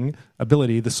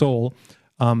ability, the soul.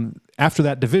 After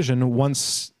that division,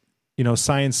 once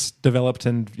science developed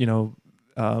and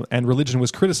religion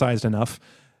was criticized enough,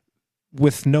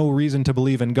 with no reason to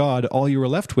believe in God, all you were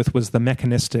left with was the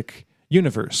mechanistic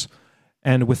universe.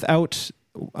 And without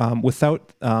the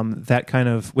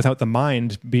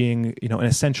mind being an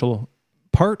essential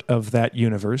part of that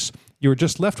universe, you were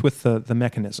just left with the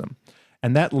mechanism.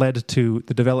 And that led to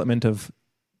the development of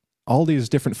all these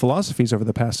different philosophies over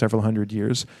the past several hundred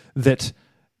years that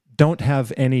don't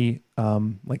have any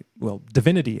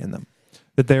divinity in them.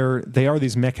 That they are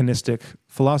these mechanistic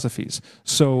philosophies.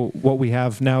 So what we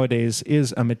have nowadays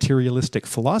is a materialistic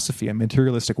philosophy, a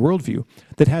materialistic worldview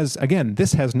that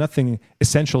this has nothing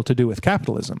essential to do with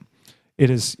capitalism.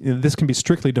 This can be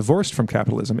strictly divorced from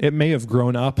capitalism. It may have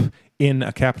grown up in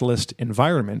a capitalist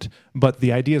environment, but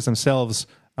the ideas themselves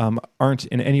aren't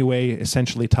in any way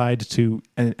essentially tied to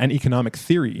an economic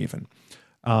theory even.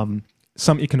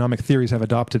 Some economic theories have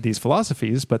adopted these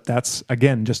philosophies, but that's,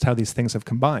 again, just how these things have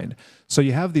combined. So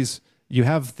you have this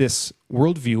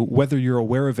worldview, whether you're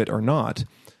aware of it or not,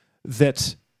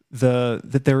 the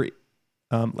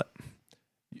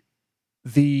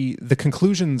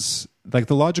conclusions, like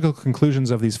the logical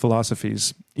conclusions of these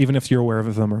philosophies, even if you're aware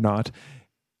of them or not,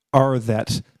 are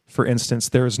that, for instance,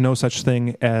 there is no such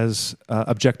thing as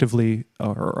objective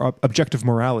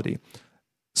morality.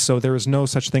 So there is no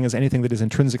such thing as anything that is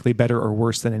intrinsically better or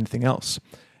worse than anything else,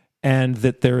 and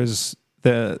that there is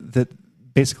that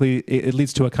basically it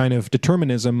leads to a kind of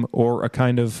determinism or a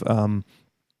kind of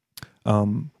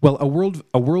well, a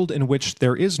world in which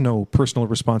there is no personal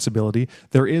responsibility,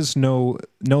 there is no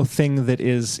thing that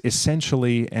is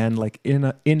essentially and like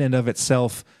in and of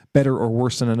itself better or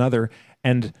worse than another.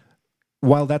 And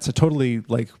while that's a totally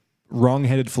like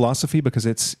wrong-headed philosophy because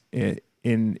it's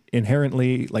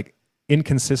inherently like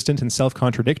inconsistent and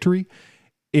self-contradictory,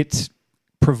 it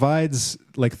provides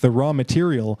like the raw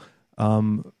material,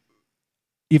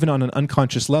 even on an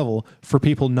unconscious level, for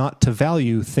people not to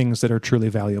value things that are truly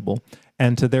valuable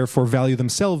and to therefore value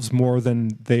themselves more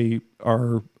than they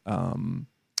are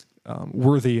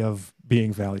worthy of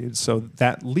being valued. So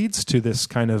that leads to this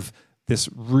kind of this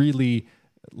really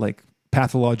like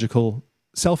pathological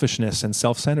selfishness and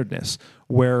self-centeredness,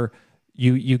 where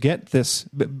you get this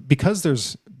because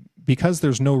there's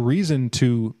no reason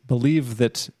to believe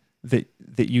that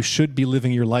you should be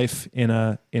living your life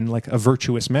in like a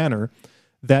virtuous manner.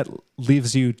 That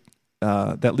leaves you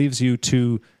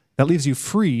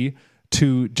free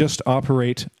to just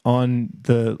operate on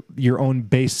your own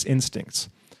base instincts.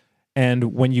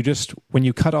 And when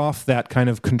you cut off that kind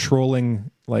of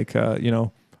controlling, like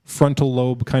frontal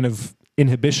lobe kind of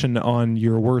inhibition on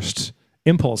your worst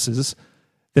impulses,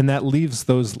 then that leaves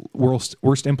those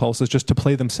worst impulses just to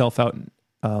play themselves out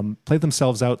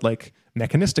like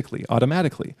mechanistically,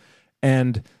 automatically.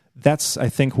 And that's, I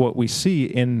think, what we see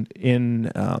in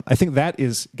I think that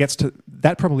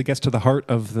probably gets to the heart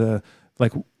of the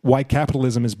like why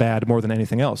capitalism is bad more than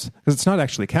anything else, because it's not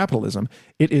actually capitalism.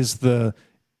 It is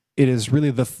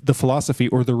really the philosophy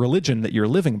or the religion that you're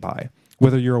living by,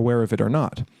 whether you're aware of it or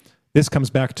not. This comes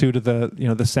back to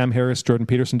the Sam Harris Jordan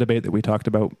Peterson debate that we talked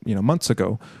about months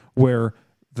ago, where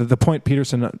the point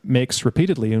Peterson makes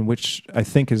repeatedly, and which I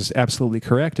think is absolutely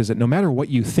correct, is that no matter what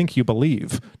you think you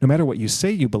believe, no matter what you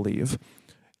say you believe,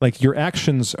 like your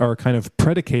actions are kind of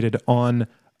predicated on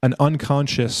an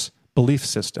unconscious belief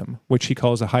system, which he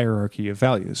calls a hierarchy of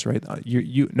values. Right?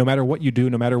 You no matter what you do,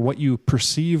 no matter what you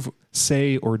perceive,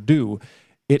 say, or do,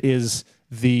 it is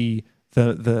the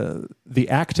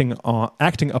acting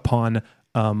upon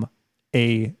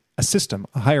a system,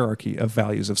 a hierarchy of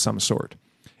values of some sort.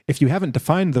 If you haven't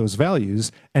defined those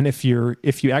values, and if you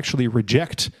actually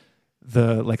reject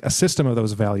a system of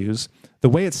those values, the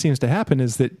way it seems to happen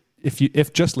is that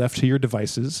if just left to your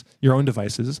own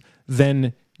devices,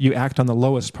 then you act on the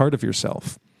lowest part of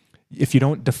yourself. If you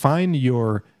don't define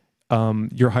your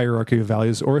hierarchy of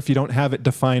values, or if you don't have it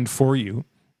defined for you,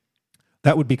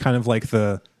 that would be kind of like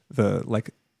the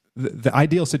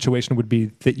ideal situation would be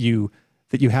that you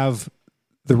have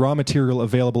the raw material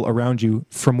available around you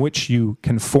from which you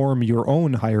can form your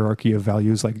own hierarchy of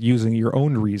values, like using your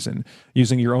own reason,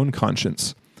 using your own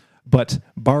conscience. But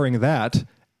barring that,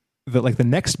 the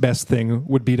next best thing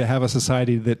would be to have a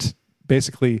society that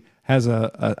basically has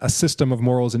a system of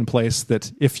morals in place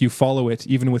that if you follow it,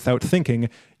 even without thinking,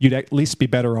 you'd at least be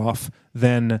better off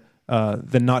than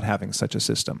not having such a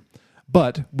system.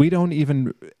 But we don't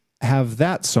even have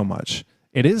that so much.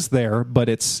 It is there, but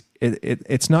it's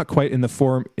not quite in the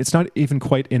form. It's not even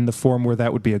quite in the form where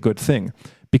that would be a good thing,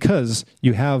 because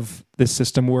you have this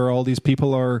system where all these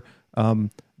people are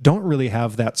don't really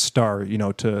have that star,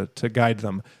 to guide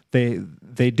them.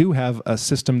 They do have a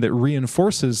system that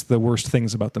reinforces the worst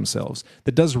things about themselves.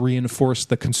 That does reinforce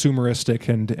the consumeristic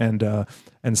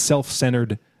and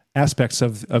self-centered aspects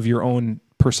of your own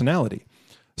personality.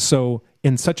 So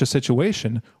in such a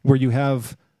situation where you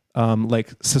have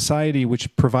society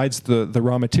which provides the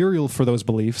raw material for those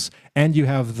beliefs, and you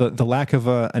have the lack of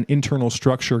an internal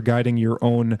structure guiding your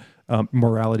own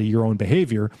morality, your own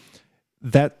behavior,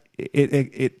 that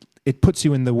it puts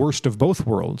you in the worst of both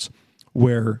worlds,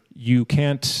 where you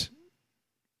can't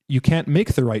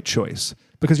make the right choice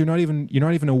because you're not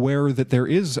even aware that there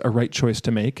is a right choice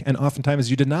to make, and oftentimes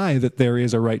you deny that there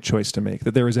is a right choice to make,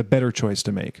 that there is a better choice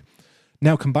to make.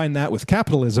 Now combine that with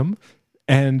capitalism,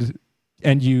 and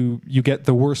you get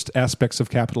the worst aspects of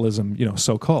capitalism,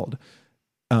 so-called,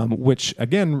 which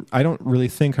again I don't really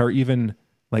think are even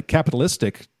like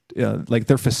capitalistic. Like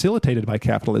they're facilitated by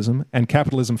capitalism, and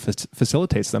capitalism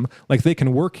facilitates them. Like they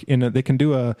can work they can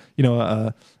do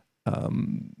an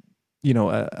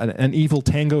evil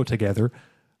tango together,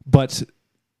 but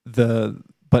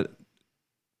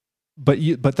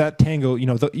that tango,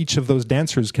 each of those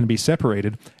dancers can be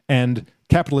separated, and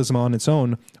capitalism on its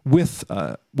own,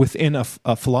 within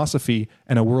a philosophy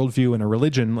and a worldview and a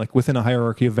religion, like within a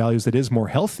hierarchy of values that is more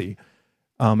healthy,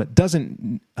 it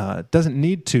doesn't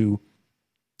need to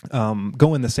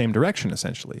go in the same direction.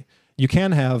 Essentially, you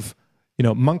can have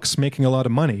monks making a lot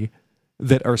of money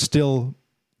that are still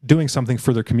doing something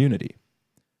for their community,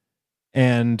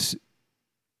 and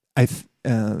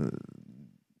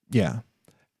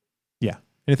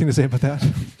Anything to say about that?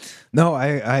 No,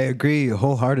 I agree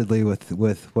wholeheartedly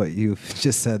with what you've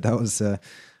just said. That was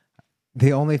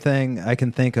the only thing I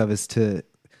can think of is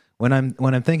when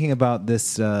I'm thinking about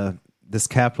this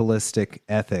capitalistic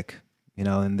ethic,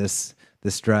 and this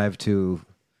drive to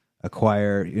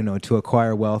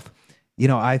acquire wealth.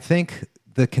 I think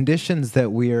the conditions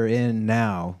that we are in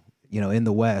now, in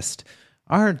the West,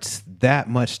 aren't that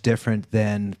much different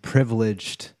than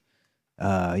privileged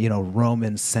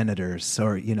Roman senators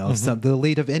or, the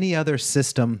elite of any other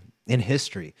system in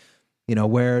history,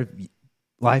 where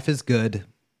life is good,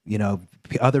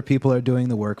 other people are doing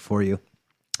the work for you,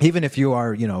 even if you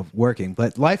are, working,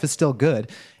 but life is still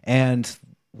good. And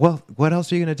well, what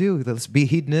else are you going to do? Let's be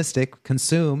hedonistic,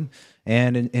 consume,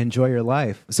 and enjoy your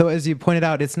life. So as you pointed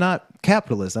out, it's not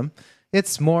capitalism.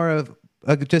 It's more of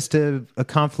just a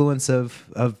confluence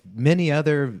of many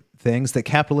other things that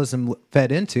capitalism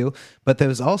fed into, but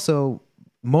there's also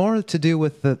more to do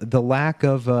with the lack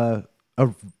of an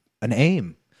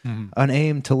aim, an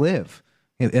aim to live,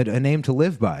 an aim to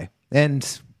live by.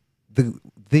 And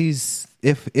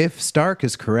if Stark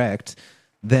is correct,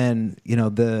 then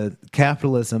the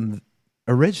capitalism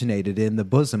originated in the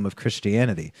bosom of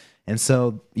Christianity, and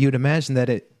so you'd imagine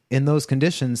that in those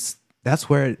conditions, that's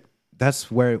where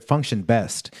it functioned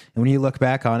best. And when you look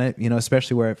back on it,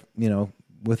 especially where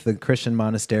with the Christian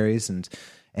monasteries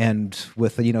and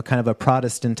with kind of a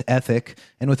Protestant ethic,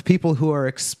 and with people who are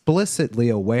explicitly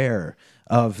aware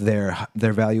of their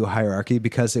value hierarchy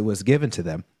because it was given to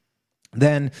them,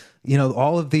 then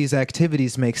all of these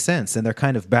activities make sense and they're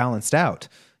kind of balanced out.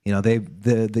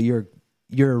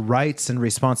 Your rights and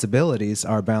responsibilities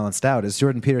are balanced out. As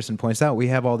Jordan Peterson points out, we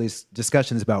have all these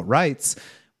discussions about rights,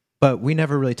 but we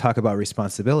never really talk about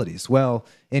responsibilities. Well,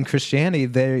 in Christianity,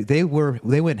 they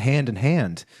went hand in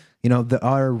hand.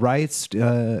 Our rights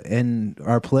and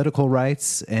our political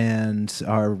rights and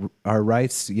our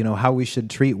rights, how we should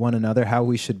treat one another, how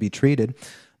we should be treated.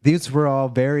 These were all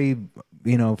very,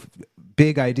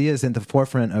 big ideas in the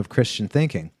forefront of Christian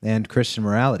thinking and Christian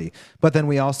morality. But then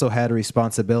we also had a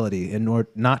responsibility in order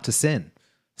not to sin.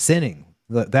 Sinning,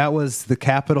 that was the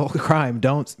capital crime.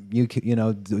 Don't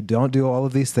do all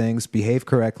of these things. Behave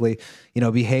correctly.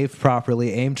 Behave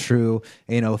properly. Aim true.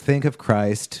 Think of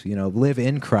Christ. Live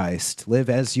in Christ. Live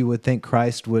as you would think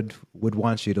Christ would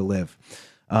want you to live.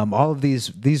 All of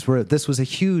this was a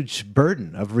huge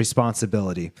burden of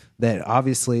responsibility that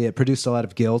obviously it produced a lot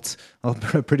of guilt,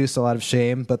 produced a lot of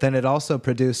shame, but then it also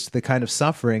produced the kind of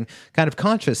suffering, kind of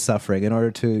conscious suffering in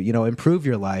order to, improve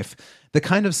your life. The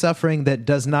kind of suffering that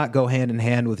does not go hand in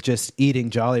hand with just eating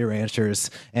Jolly Ranchers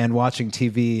and watching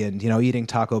TV and, eating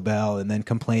Taco Bell and then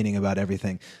complaining about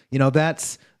everything. We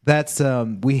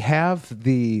have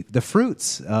the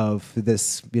fruits of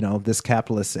this, this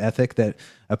capitalist ethic that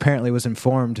apparently was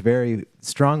informed very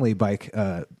strongly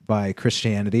by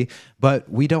Christianity, but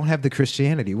we don't have the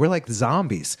Christianity. We're like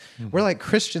zombies. We're like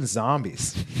Christian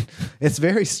zombies. It's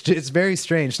very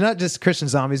strange. Not just Christian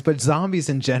zombies, but zombies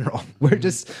in general. We're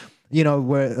just,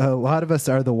 where a lot of us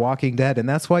are the Walking Dead, and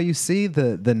that's why you see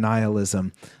the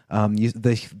nihilism.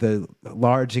 The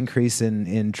large increase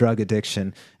in drug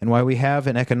addiction, and why we have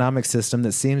an economic system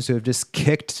that seems to have just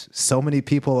kicked so many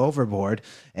people overboard,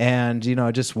 and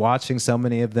just watching so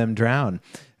many of them drown.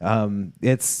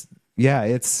 It's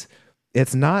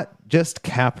not just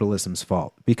capitalism's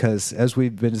fault, because as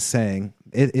we've been saying,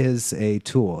 it is a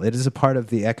tool. It is a part of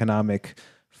the economic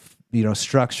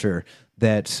structure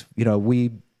that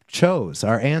we chose.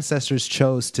 Our ancestors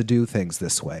chose to do things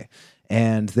this way.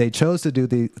 And they chose to do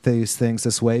these things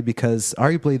this way because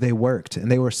arguably they worked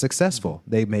and they were successful.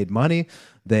 They made money.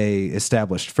 They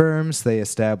established firms. They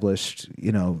established,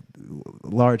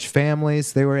 large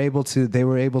families. They were able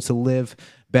to live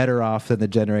better off than the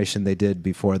generation they did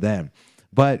before them.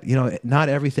 But not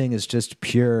everything is just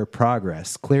pure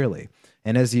progress, clearly.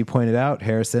 And as you pointed out,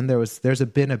 Harrison, there's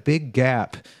been a big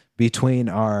gap between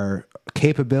our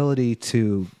capability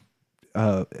to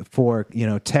for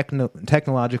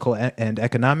technological and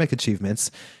economic achievements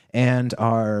and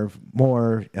our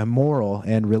more moral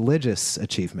and religious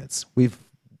achievements. We've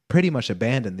pretty much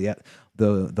abandoned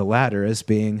the latter as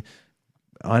being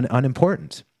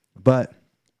unimportant, but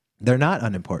they're not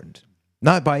unimportant.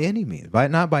 Not by any means,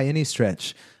 not by any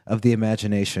stretch of the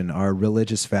imagination are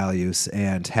religious values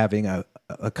and having a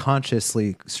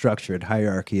consciously structured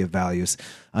hierarchy of values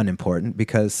unimportant,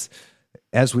 because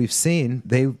as we've seen,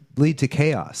 they lead to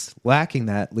chaos. Lacking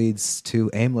that leads to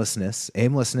aimlessness.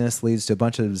 Aimlessness leads to a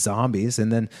bunch of zombies,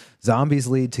 and then zombies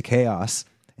lead to chaos.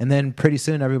 And then pretty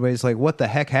soon everybody's like, what the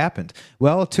heck happened?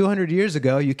 Well, 200 years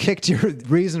ago, you kicked your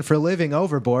reason for living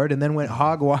overboard and then went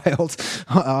hog wild,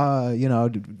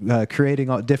 creating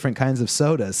all different kinds of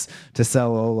sodas to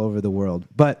sell all over the world.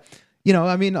 But,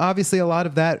 I mean, obviously a lot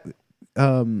of that,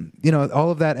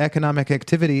 all of that economic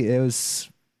activity is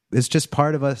just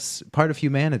part of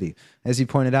humanity. As you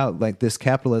pointed out, like this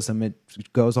capitalism, it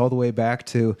goes all the way back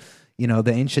to,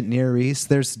 the ancient Near East.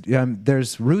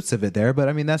 There's roots of it there, but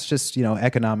I mean, that's just,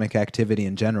 economic activity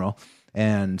in general.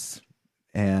 And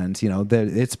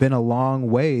it's been a long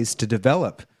ways to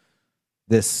develop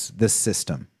this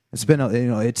system. It's been,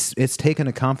 it's taken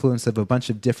a confluence of a bunch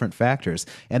of different factors.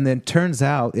 And then turns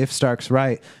out, if Stark's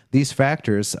right, these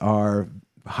factors are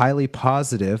highly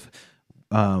positive,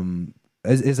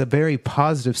 is a very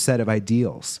positive set of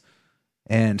ideals.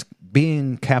 And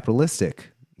being capitalistic,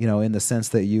 in the sense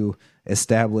that you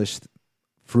establish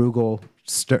frugal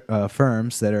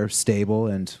firms that are stable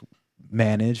and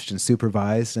managed and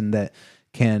supervised, and that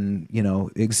can,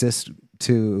 exist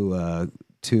to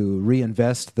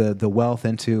reinvest the wealth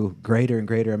into greater and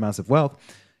greater amounts of wealth.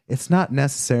 It's not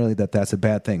necessarily that that's a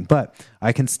bad thing, but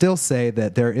I can still say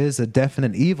that there is a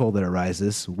definite evil that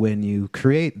arises when you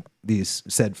create these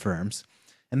said firms,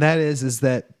 and that is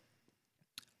that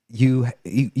you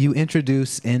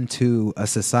introduce into a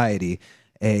society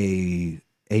a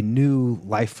new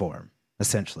life form,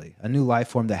 essentially a new life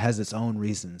form that has its own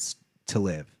reasons to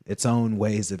live, its own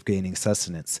ways of gaining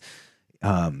sustenance.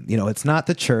 It's not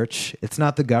the church, it's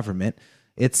not the government.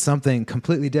 It's something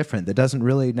completely different that doesn't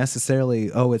really necessarily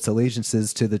owe its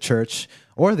allegiances to the church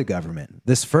or the government.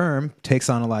 This firm takes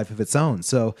on a life of its own.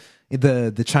 So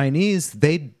the Chinese,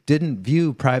 they didn't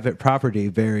view private property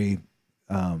very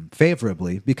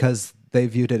favorably because they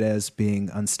viewed it as being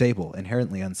unstable,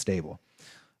 inherently unstable.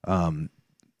 And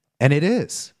it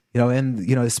is,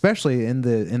 especially in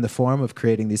the form of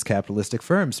creating these capitalistic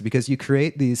firms, because you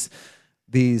create these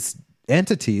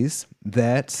entities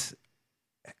that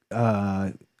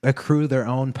accrue their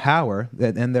own power,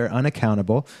 and they're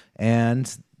unaccountable,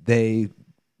 and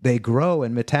they grow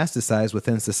and metastasize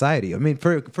within society. I mean,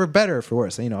 for better or for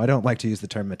worse. I don't like to use the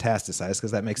term metastasize because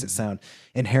that makes it sound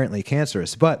inherently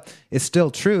cancerous. But it's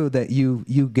still true that you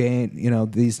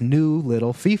gain, these new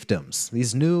little fiefdoms,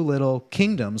 these new little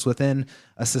kingdoms within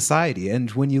a society. And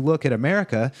when you look at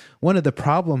America, one of the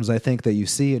problems I think that you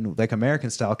see in like American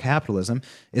style capitalism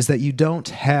is that you don't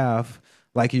have,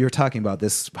 like you're talking about,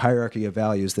 this hierarchy of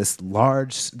values, this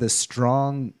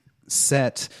strong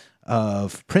set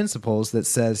of principles that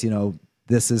says,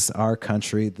 this is our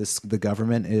country, the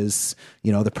government is,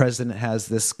 the president has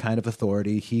this kind of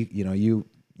authority.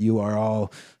 You are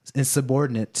all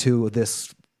insubordinate to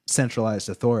this centralized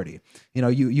authority.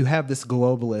 You have this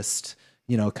globalist,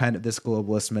 kind of this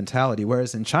globalist mentality.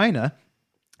 Whereas in China,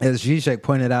 as Zizek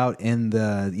pointed out in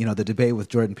the debate with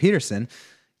Jordan Peterson,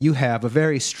 you have a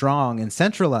very strong and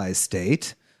centralized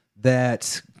state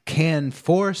that can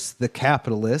force the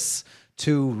capitalists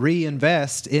to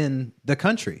reinvest in the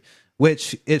country,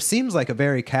 which it seems like a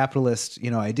very capitalist,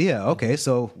 idea. Okay,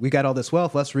 so we got all this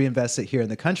wealth, let's reinvest it here in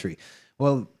the country.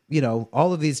 Well,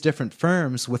 all of these different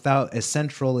firms without a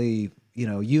centrally,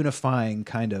 unifying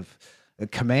kind of a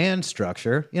command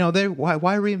structure,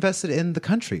 why reinvest it in the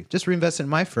country? Just reinvest it in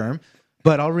my firm,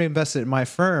 but I'll reinvest it in my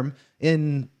firm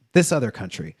in this other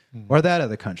country or that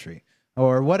other country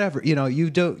or whatever.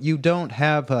 You don't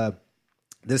have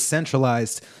this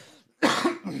centralized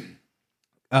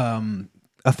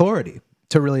authority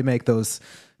to really make those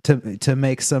to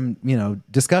make some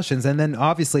discussions. And then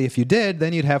obviously if you did,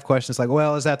 then you'd have questions like,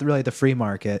 well, is that really the free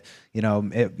market?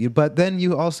 But then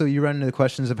you run into the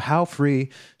questions of how free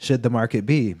should the market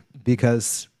be?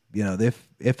 Because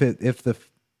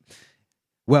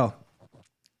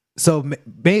so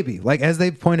maybe, like as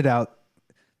they've pointed out,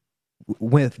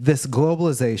 with this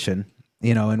globalization,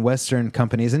 and Western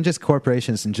companies and just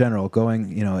corporations in general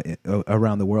going,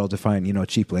 around the world to find,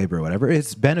 cheap labor or whatever,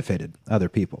 it's benefited other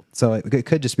people. So it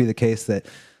could just be the case that,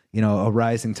 a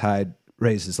rising tide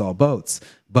raises all boats,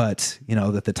 but,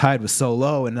 that the tide was so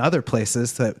low in other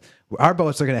places that our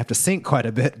boats are going to have to sink quite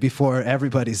a bit before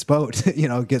everybody's boat,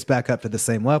 gets back up to the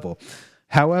same level.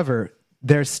 However,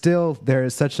 there is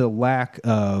such a lack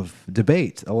of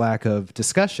debate, a lack of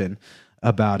discussion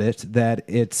about it that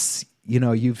it's,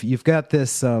 you've got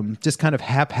this just kind of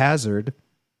haphazard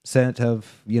set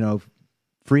of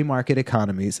free market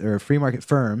economies or free market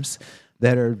firms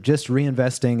that are just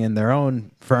reinvesting in their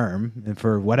own firm and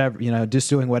for whatever just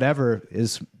doing whatever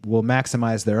will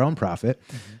maximize their own profit,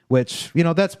 which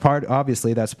that's part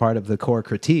of the core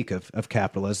critique of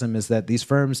capitalism, is that these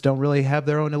firms don't really have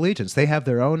their own allegiance. They have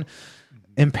their own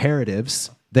imperatives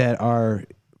that are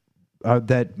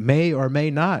that may or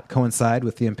may not coincide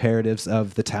with the imperatives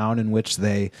of the town in which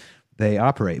they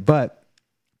operate. But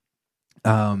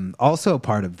also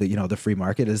part of the the free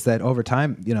market is that over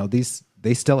time,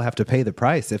 they still have to pay the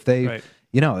price if they, Right.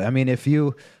 I mean, if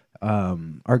you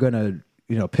are going to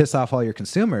piss off all your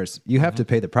consumers, you have to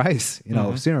pay the price.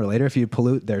 Sooner or later, if you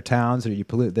pollute their towns or you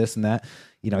pollute this and that,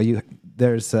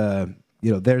 there's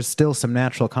still some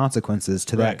natural consequences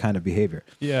to that Right. kind of behavior.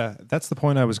 Yeah, that's the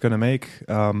point I was going to make.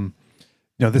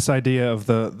 This idea of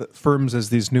the firms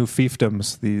as these new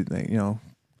fiefdoms, the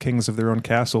kings of their own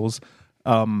castles,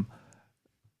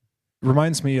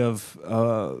 reminds me of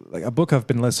like a book I've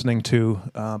been listening to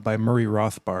by Murray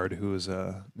Rothbard, who is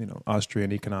a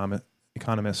Austrian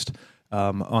economist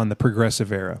on the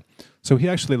progressive era. So he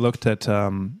actually looked at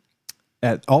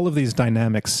all of these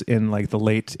dynamics in like the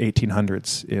late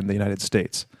 1800s in the United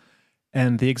States.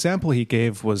 And the example he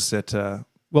gave was that,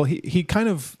 he kind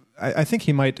of, I think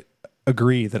he might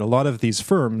agree that a lot of these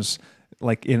firms,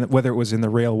 like whether it was in the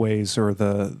railways or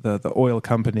the oil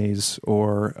companies,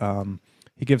 or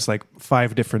he gives like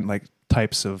 5 different like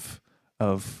types of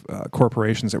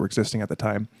corporations that were existing at the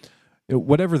time.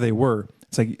 Whatever they were,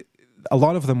 it's like a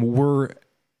lot of them were,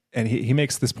 and he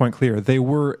makes this point clear, they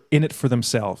were in it for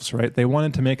themselves, right? They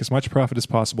wanted to make as much profit as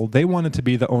possible. They wanted to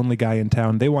be the only guy in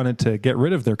town. They wanted to get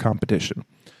rid of their competition.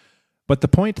 But the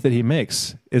point that he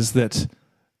makes is that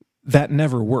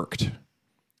never worked.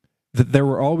 That there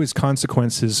were always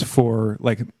consequences for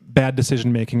like bad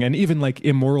decision making and even like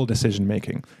immoral decision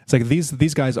making. It's like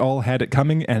these guys all had it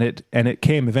coming, and it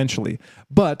came eventually.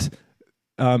 But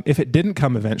if it didn't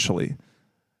come eventually,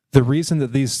 the reason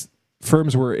that these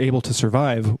firms were able to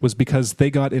survive was because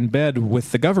they got in bed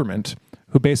with the government,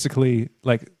 who basically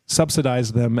like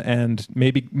subsidized them and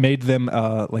maybe made them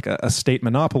like a state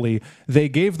monopoly. They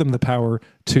gave them the power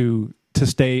to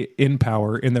stay in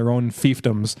power in their own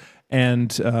fiefdoms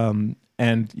and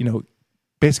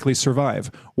basically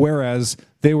survive. Whereas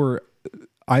they were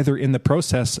either in the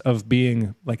process of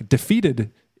being like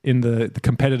defeated in the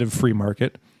competitive free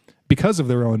market because of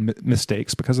their own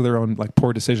mistakes, because of their own like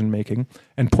poor decision making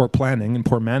and poor planning and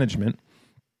poor management.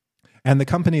 And the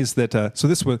companies that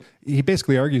he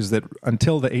basically argues that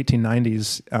until the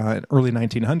 1890s and early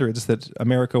 1900s, that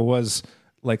America was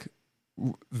like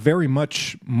very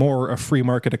much more a free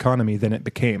market economy than it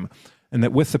became, and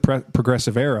that with the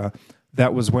progressive era,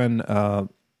 that was when a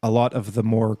lot of the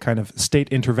more kind of state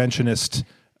interventionist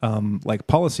like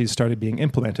policies started being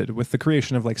implemented with the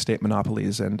creation of like state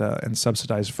monopolies and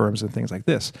subsidized firms and things like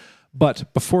this.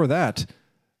 But before that,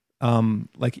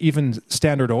 like even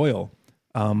Standard Oil,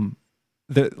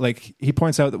 he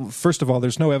points out that first of all,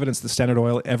 there's no evidence that Standard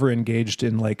Oil ever engaged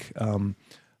in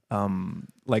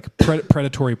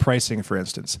predatory pricing, for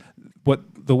instance.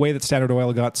 The way that Standard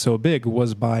Oil got so big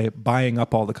was by buying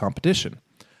up all the competition.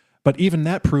 But even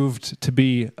that proved to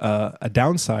be a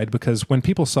downside, because when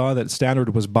people saw that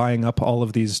Standard was buying up all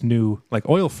of these new like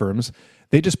oil firms,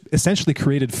 they just essentially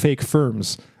created fake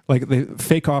firms, like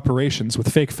fake operations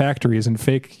with fake factories and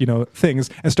fake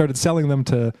things, and started selling them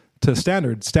to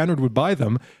Standard. Standard would buy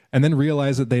them and then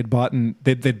realize that they'd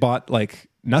bought like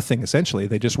nothing. Essentially,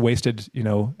 they just wasted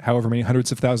however many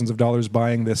hundreds of thousands of dollars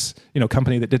buying this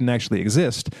company that didn't actually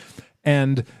exist.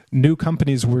 And new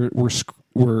companies were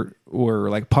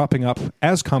like popping up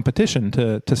as competition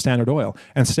to Standard Oil.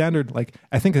 And Standard, like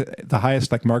I think the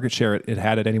highest like market share it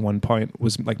had at any one point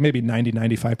was like maybe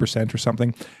 95% or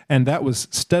something. And that was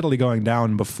steadily going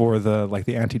down before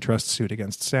the antitrust suit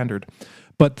against Standard.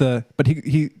 But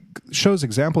he shows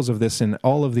examples of this in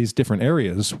all of these different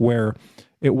areas where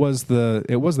it was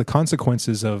the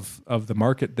consequences of the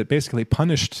market that basically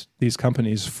punished these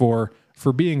companies for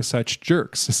being such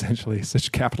jerks, essentially,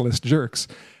 such capitalist jerks.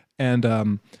 And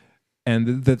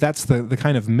that's the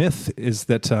kind of myth is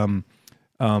that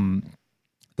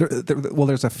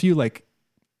there's a few like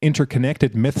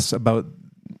interconnected myths about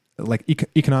like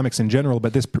economics in general,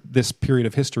 but this period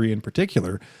of history in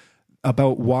particular,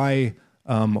 about why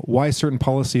certain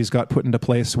policies got put into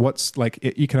place, what's like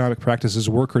economic practices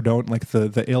work or don't, like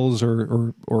the ills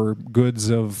or goods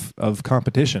of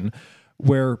competition,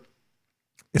 where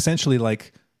essentially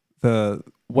like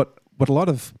what a lot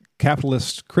of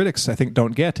capitalist critics I think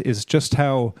don't get is just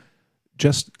how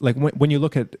when you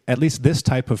look at least this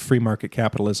type of free market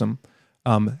capitalism,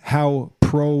 how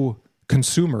pro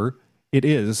consumer it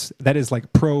is. That is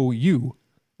like pro you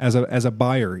as a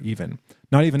buyer, even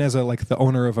not even as the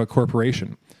owner of a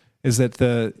corporation. Is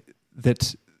that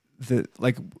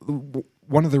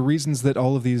one of the reasons that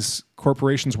all of these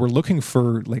corporations were looking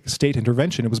for like state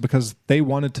intervention, it was because they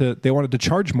wanted to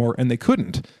charge more and they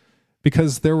couldn't,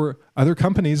 because there were other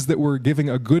companies that were giving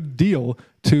a good deal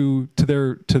to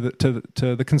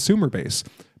the consumer base.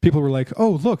 People were like,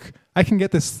 "Oh, look, I can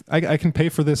get this. I can pay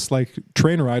for this like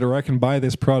train ride, or I can buy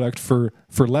this product for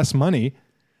less money,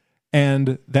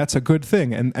 and that's a good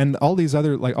thing." And all these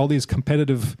other all these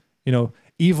competitive,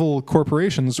 evil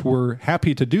corporations were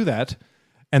happy to do that.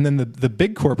 And then the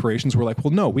big corporations were like,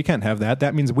 "Well, no, we can't have that.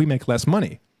 That means we make less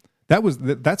money."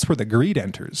 That's where the greed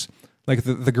enters. Like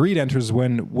the greed enters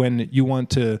when you want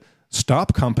to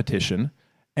stop competition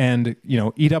and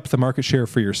eat up the market share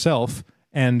for yourself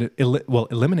and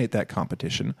eliminate that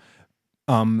competition.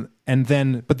 And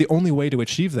then, but the only way to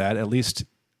achieve that, at least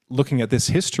looking at this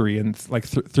history and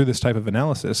through this type of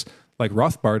analysis, like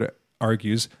Rothbard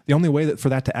argues, the only way for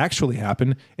that to actually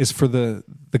happen is for the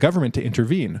government to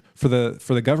intervene, for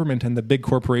the government and the big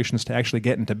corporations to actually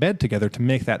get into bed together to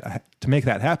make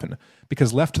that happen.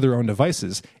 Because left to their own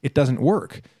devices, it doesn't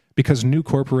work. Because new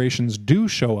corporations do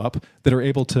show up that are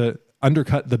able to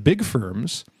undercut the big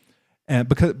firms, and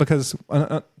because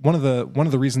one of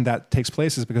the reasons that takes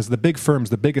place is because the big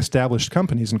firms, the big established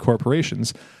companies and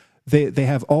corporations, they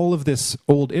have all of this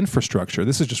old infrastructure.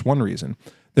 This is just one reason.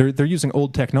 They're using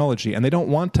old technology, and they don't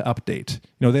want to update.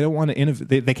 They don't want to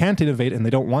innovate. They can't innovate, and they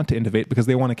don't want to innovate because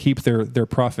they want to keep their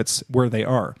profits where they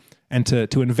are. And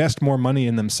to invest more money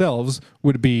in themselves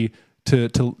would be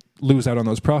to lose out on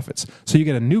those profits. So you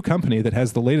get a new company that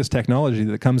has the latest technology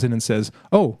that comes in and says,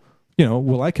 "Oh,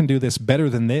 well, I can do this better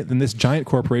than this giant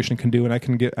corporation can do, and I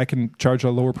can charge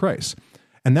a lower price."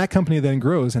 And that company then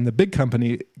grows, and the big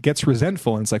company gets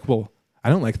resentful, and it's like, "Well, I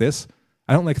don't like this.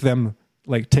 I don't like them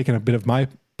taking a bit of my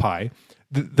pie."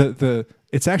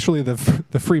 It's actually the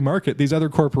free market. These other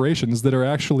corporations that are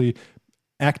actually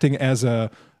acting as a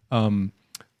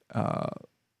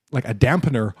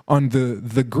dampener on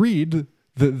the greed,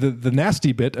 the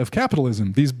nasty bit of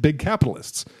capitalism. These big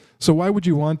capitalists. So why would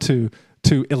you want to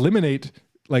eliminate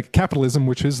capitalism,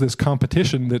 which is this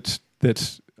competition that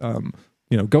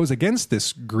goes against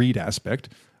this greed aspect,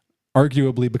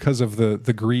 arguably because of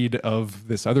the greed of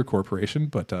this other corporation,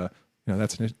 but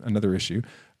that's another issue.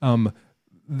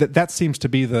 That seems to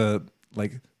be the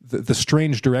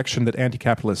strange direction that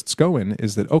anti-capitalists go in.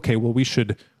 Is that okay? Well, we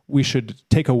should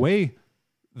take away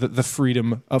the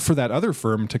freedom for that other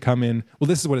firm to come in. Well,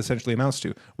 this is what it essentially amounts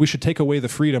to. We should take away the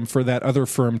freedom for that other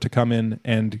firm to come in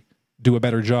and do a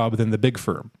better job than the big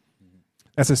firm.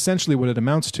 That's essentially what it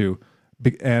amounts to.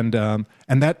 And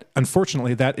that,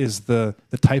 unfortunately, that is the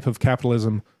type of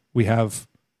capitalism we have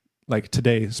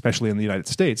today, especially in the United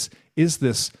States, is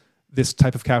this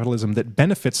type of capitalism that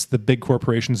benefits the big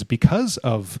corporations because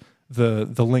of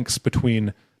the links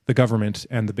between the government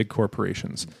and the big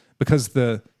corporations, because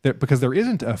there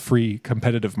isn't a free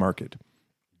competitive market,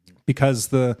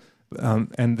 because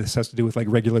and this has to do with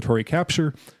regulatory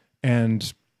capture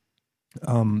and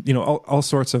all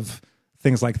sorts of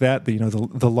things like that.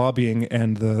 The lobbying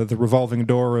and the revolving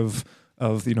door of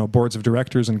boards of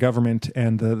directors and government,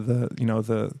 and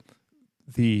the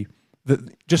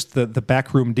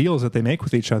backroom deals that they make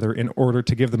with each other in order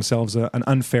to give themselves an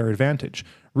unfair advantage.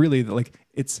 Really,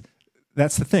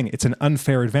 that's the thing. It's an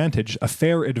unfair advantage. A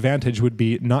fair advantage would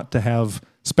be not to have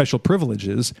special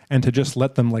privileges and to just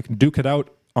let them duke it out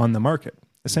on the market,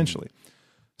 essentially.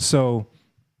 So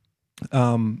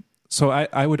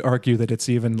I would argue that it's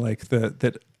even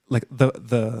the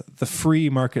free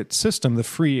market system, the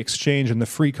free exchange, and the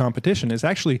free competition is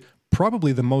actually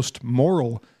probably the most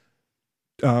moral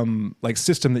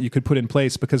system that you could put in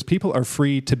place, because people are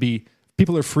free to be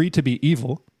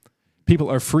evil, people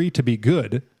are free to be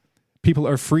good, people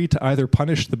are free to either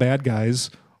punish the bad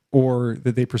guys or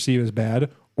that they perceive as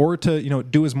bad, or to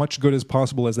do as much good as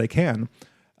possible as they can.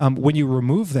 When you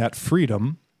remove that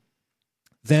freedom,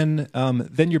 then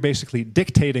you're basically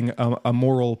dictating a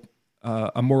moral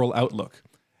outlook,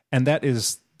 and that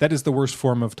is the worst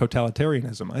form of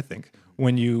totalitarianism, I think.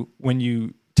 When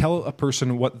you tell a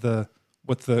person what the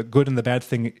good and the bad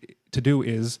thing to do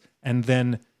is, and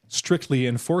then strictly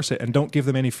enforce it, and don't give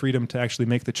them any freedom to actually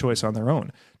make the choice on their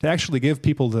own. To actually give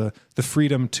people the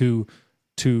freedom to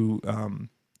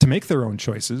make their own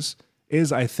choices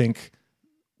is, I think,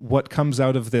 what comes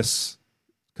out of this.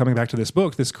 Coming back to this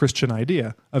book, this Christian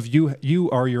idea of you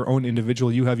are your own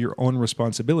individual, you have your own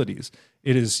responsibilities.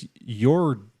 It is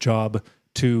your job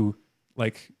to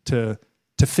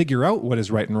figure out what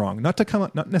is right and wrong, not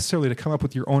necessarily to come up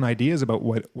with your own ideas about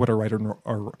what are right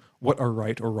or what are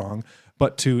right or wrong,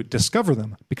 but to discover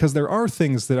them, because there are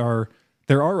things there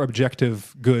are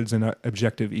objective goods and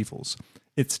objective evils.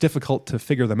 It's difficult to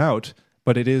figure them out,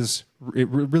 but it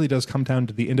really does come down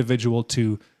to the individual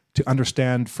to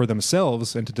understand for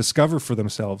themselves and to discover for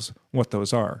themselves what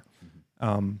those are. Mm-hmm.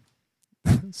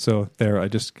 So there, I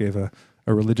just gave a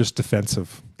religious defense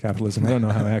of capitalism. I don't know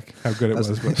how good it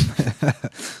was,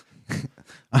 but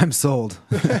I'm sold.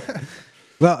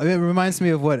 Well, it reminds me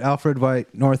of what Alfred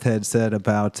White Northhead said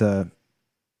about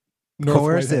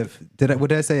coercive. What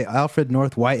did I say? Alfred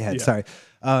North Whitehead. Yeah. Sorry.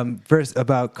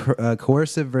 About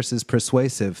coercive versus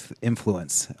persuasive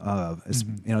influence.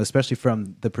 Especially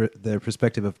from the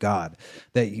perspective of God.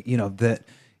 That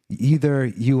either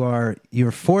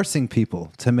you're forcing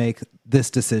people to make this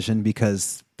decision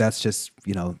because that's just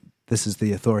this is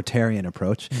the authoritarian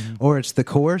approach, or it's the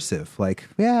coercive, like,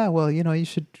 yeah, well, you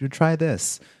should try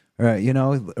this. Or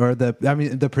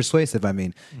the persuasive.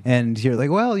 And you're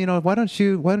like, well, why don't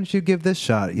you give this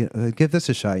shot? Give this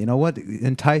a shot. What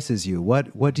entices you?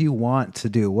 What do you want to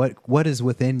do? What is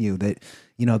within you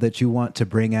that you want to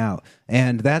bring out?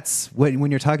 And that's when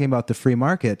you're talking about the free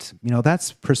market.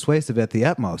 That's persuasive at the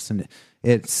utmost. And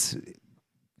it's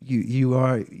you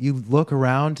look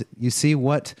around, you see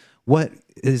what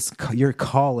is your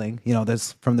calling,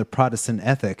 that's from the Protestant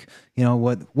ethic.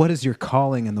 What is your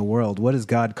calling in the world? What is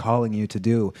God calling you to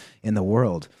do in the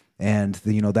world? And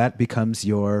that becomes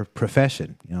your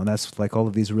profession. That's like all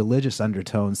of these religious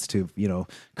undertones to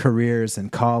careers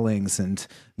and callings and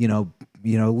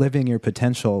living your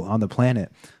potential on the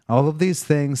planet. All of these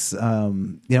things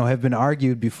have been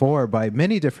argued before by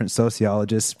many different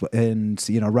sociologists, and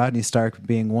Rodney Stark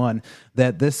being one,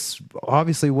 that this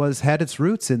obviously had its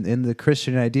roots in the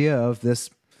Christian idea of this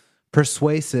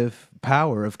persuasive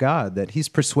power of God, that he's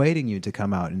persuading you to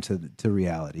come out into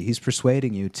reality. He's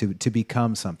persuading you to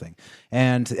become something.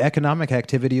 And economic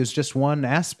activity is just one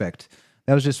aspect.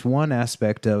 That was just one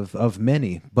aspect of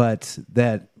many, but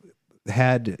that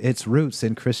had its roots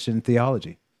in Christian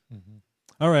theology.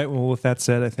 All right. Well, with that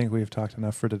said, I think we've talked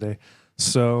enough for today.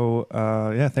 So,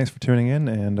 thanks for tuning in,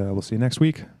 and we'll see you next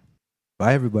week.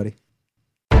 Bye, everybody.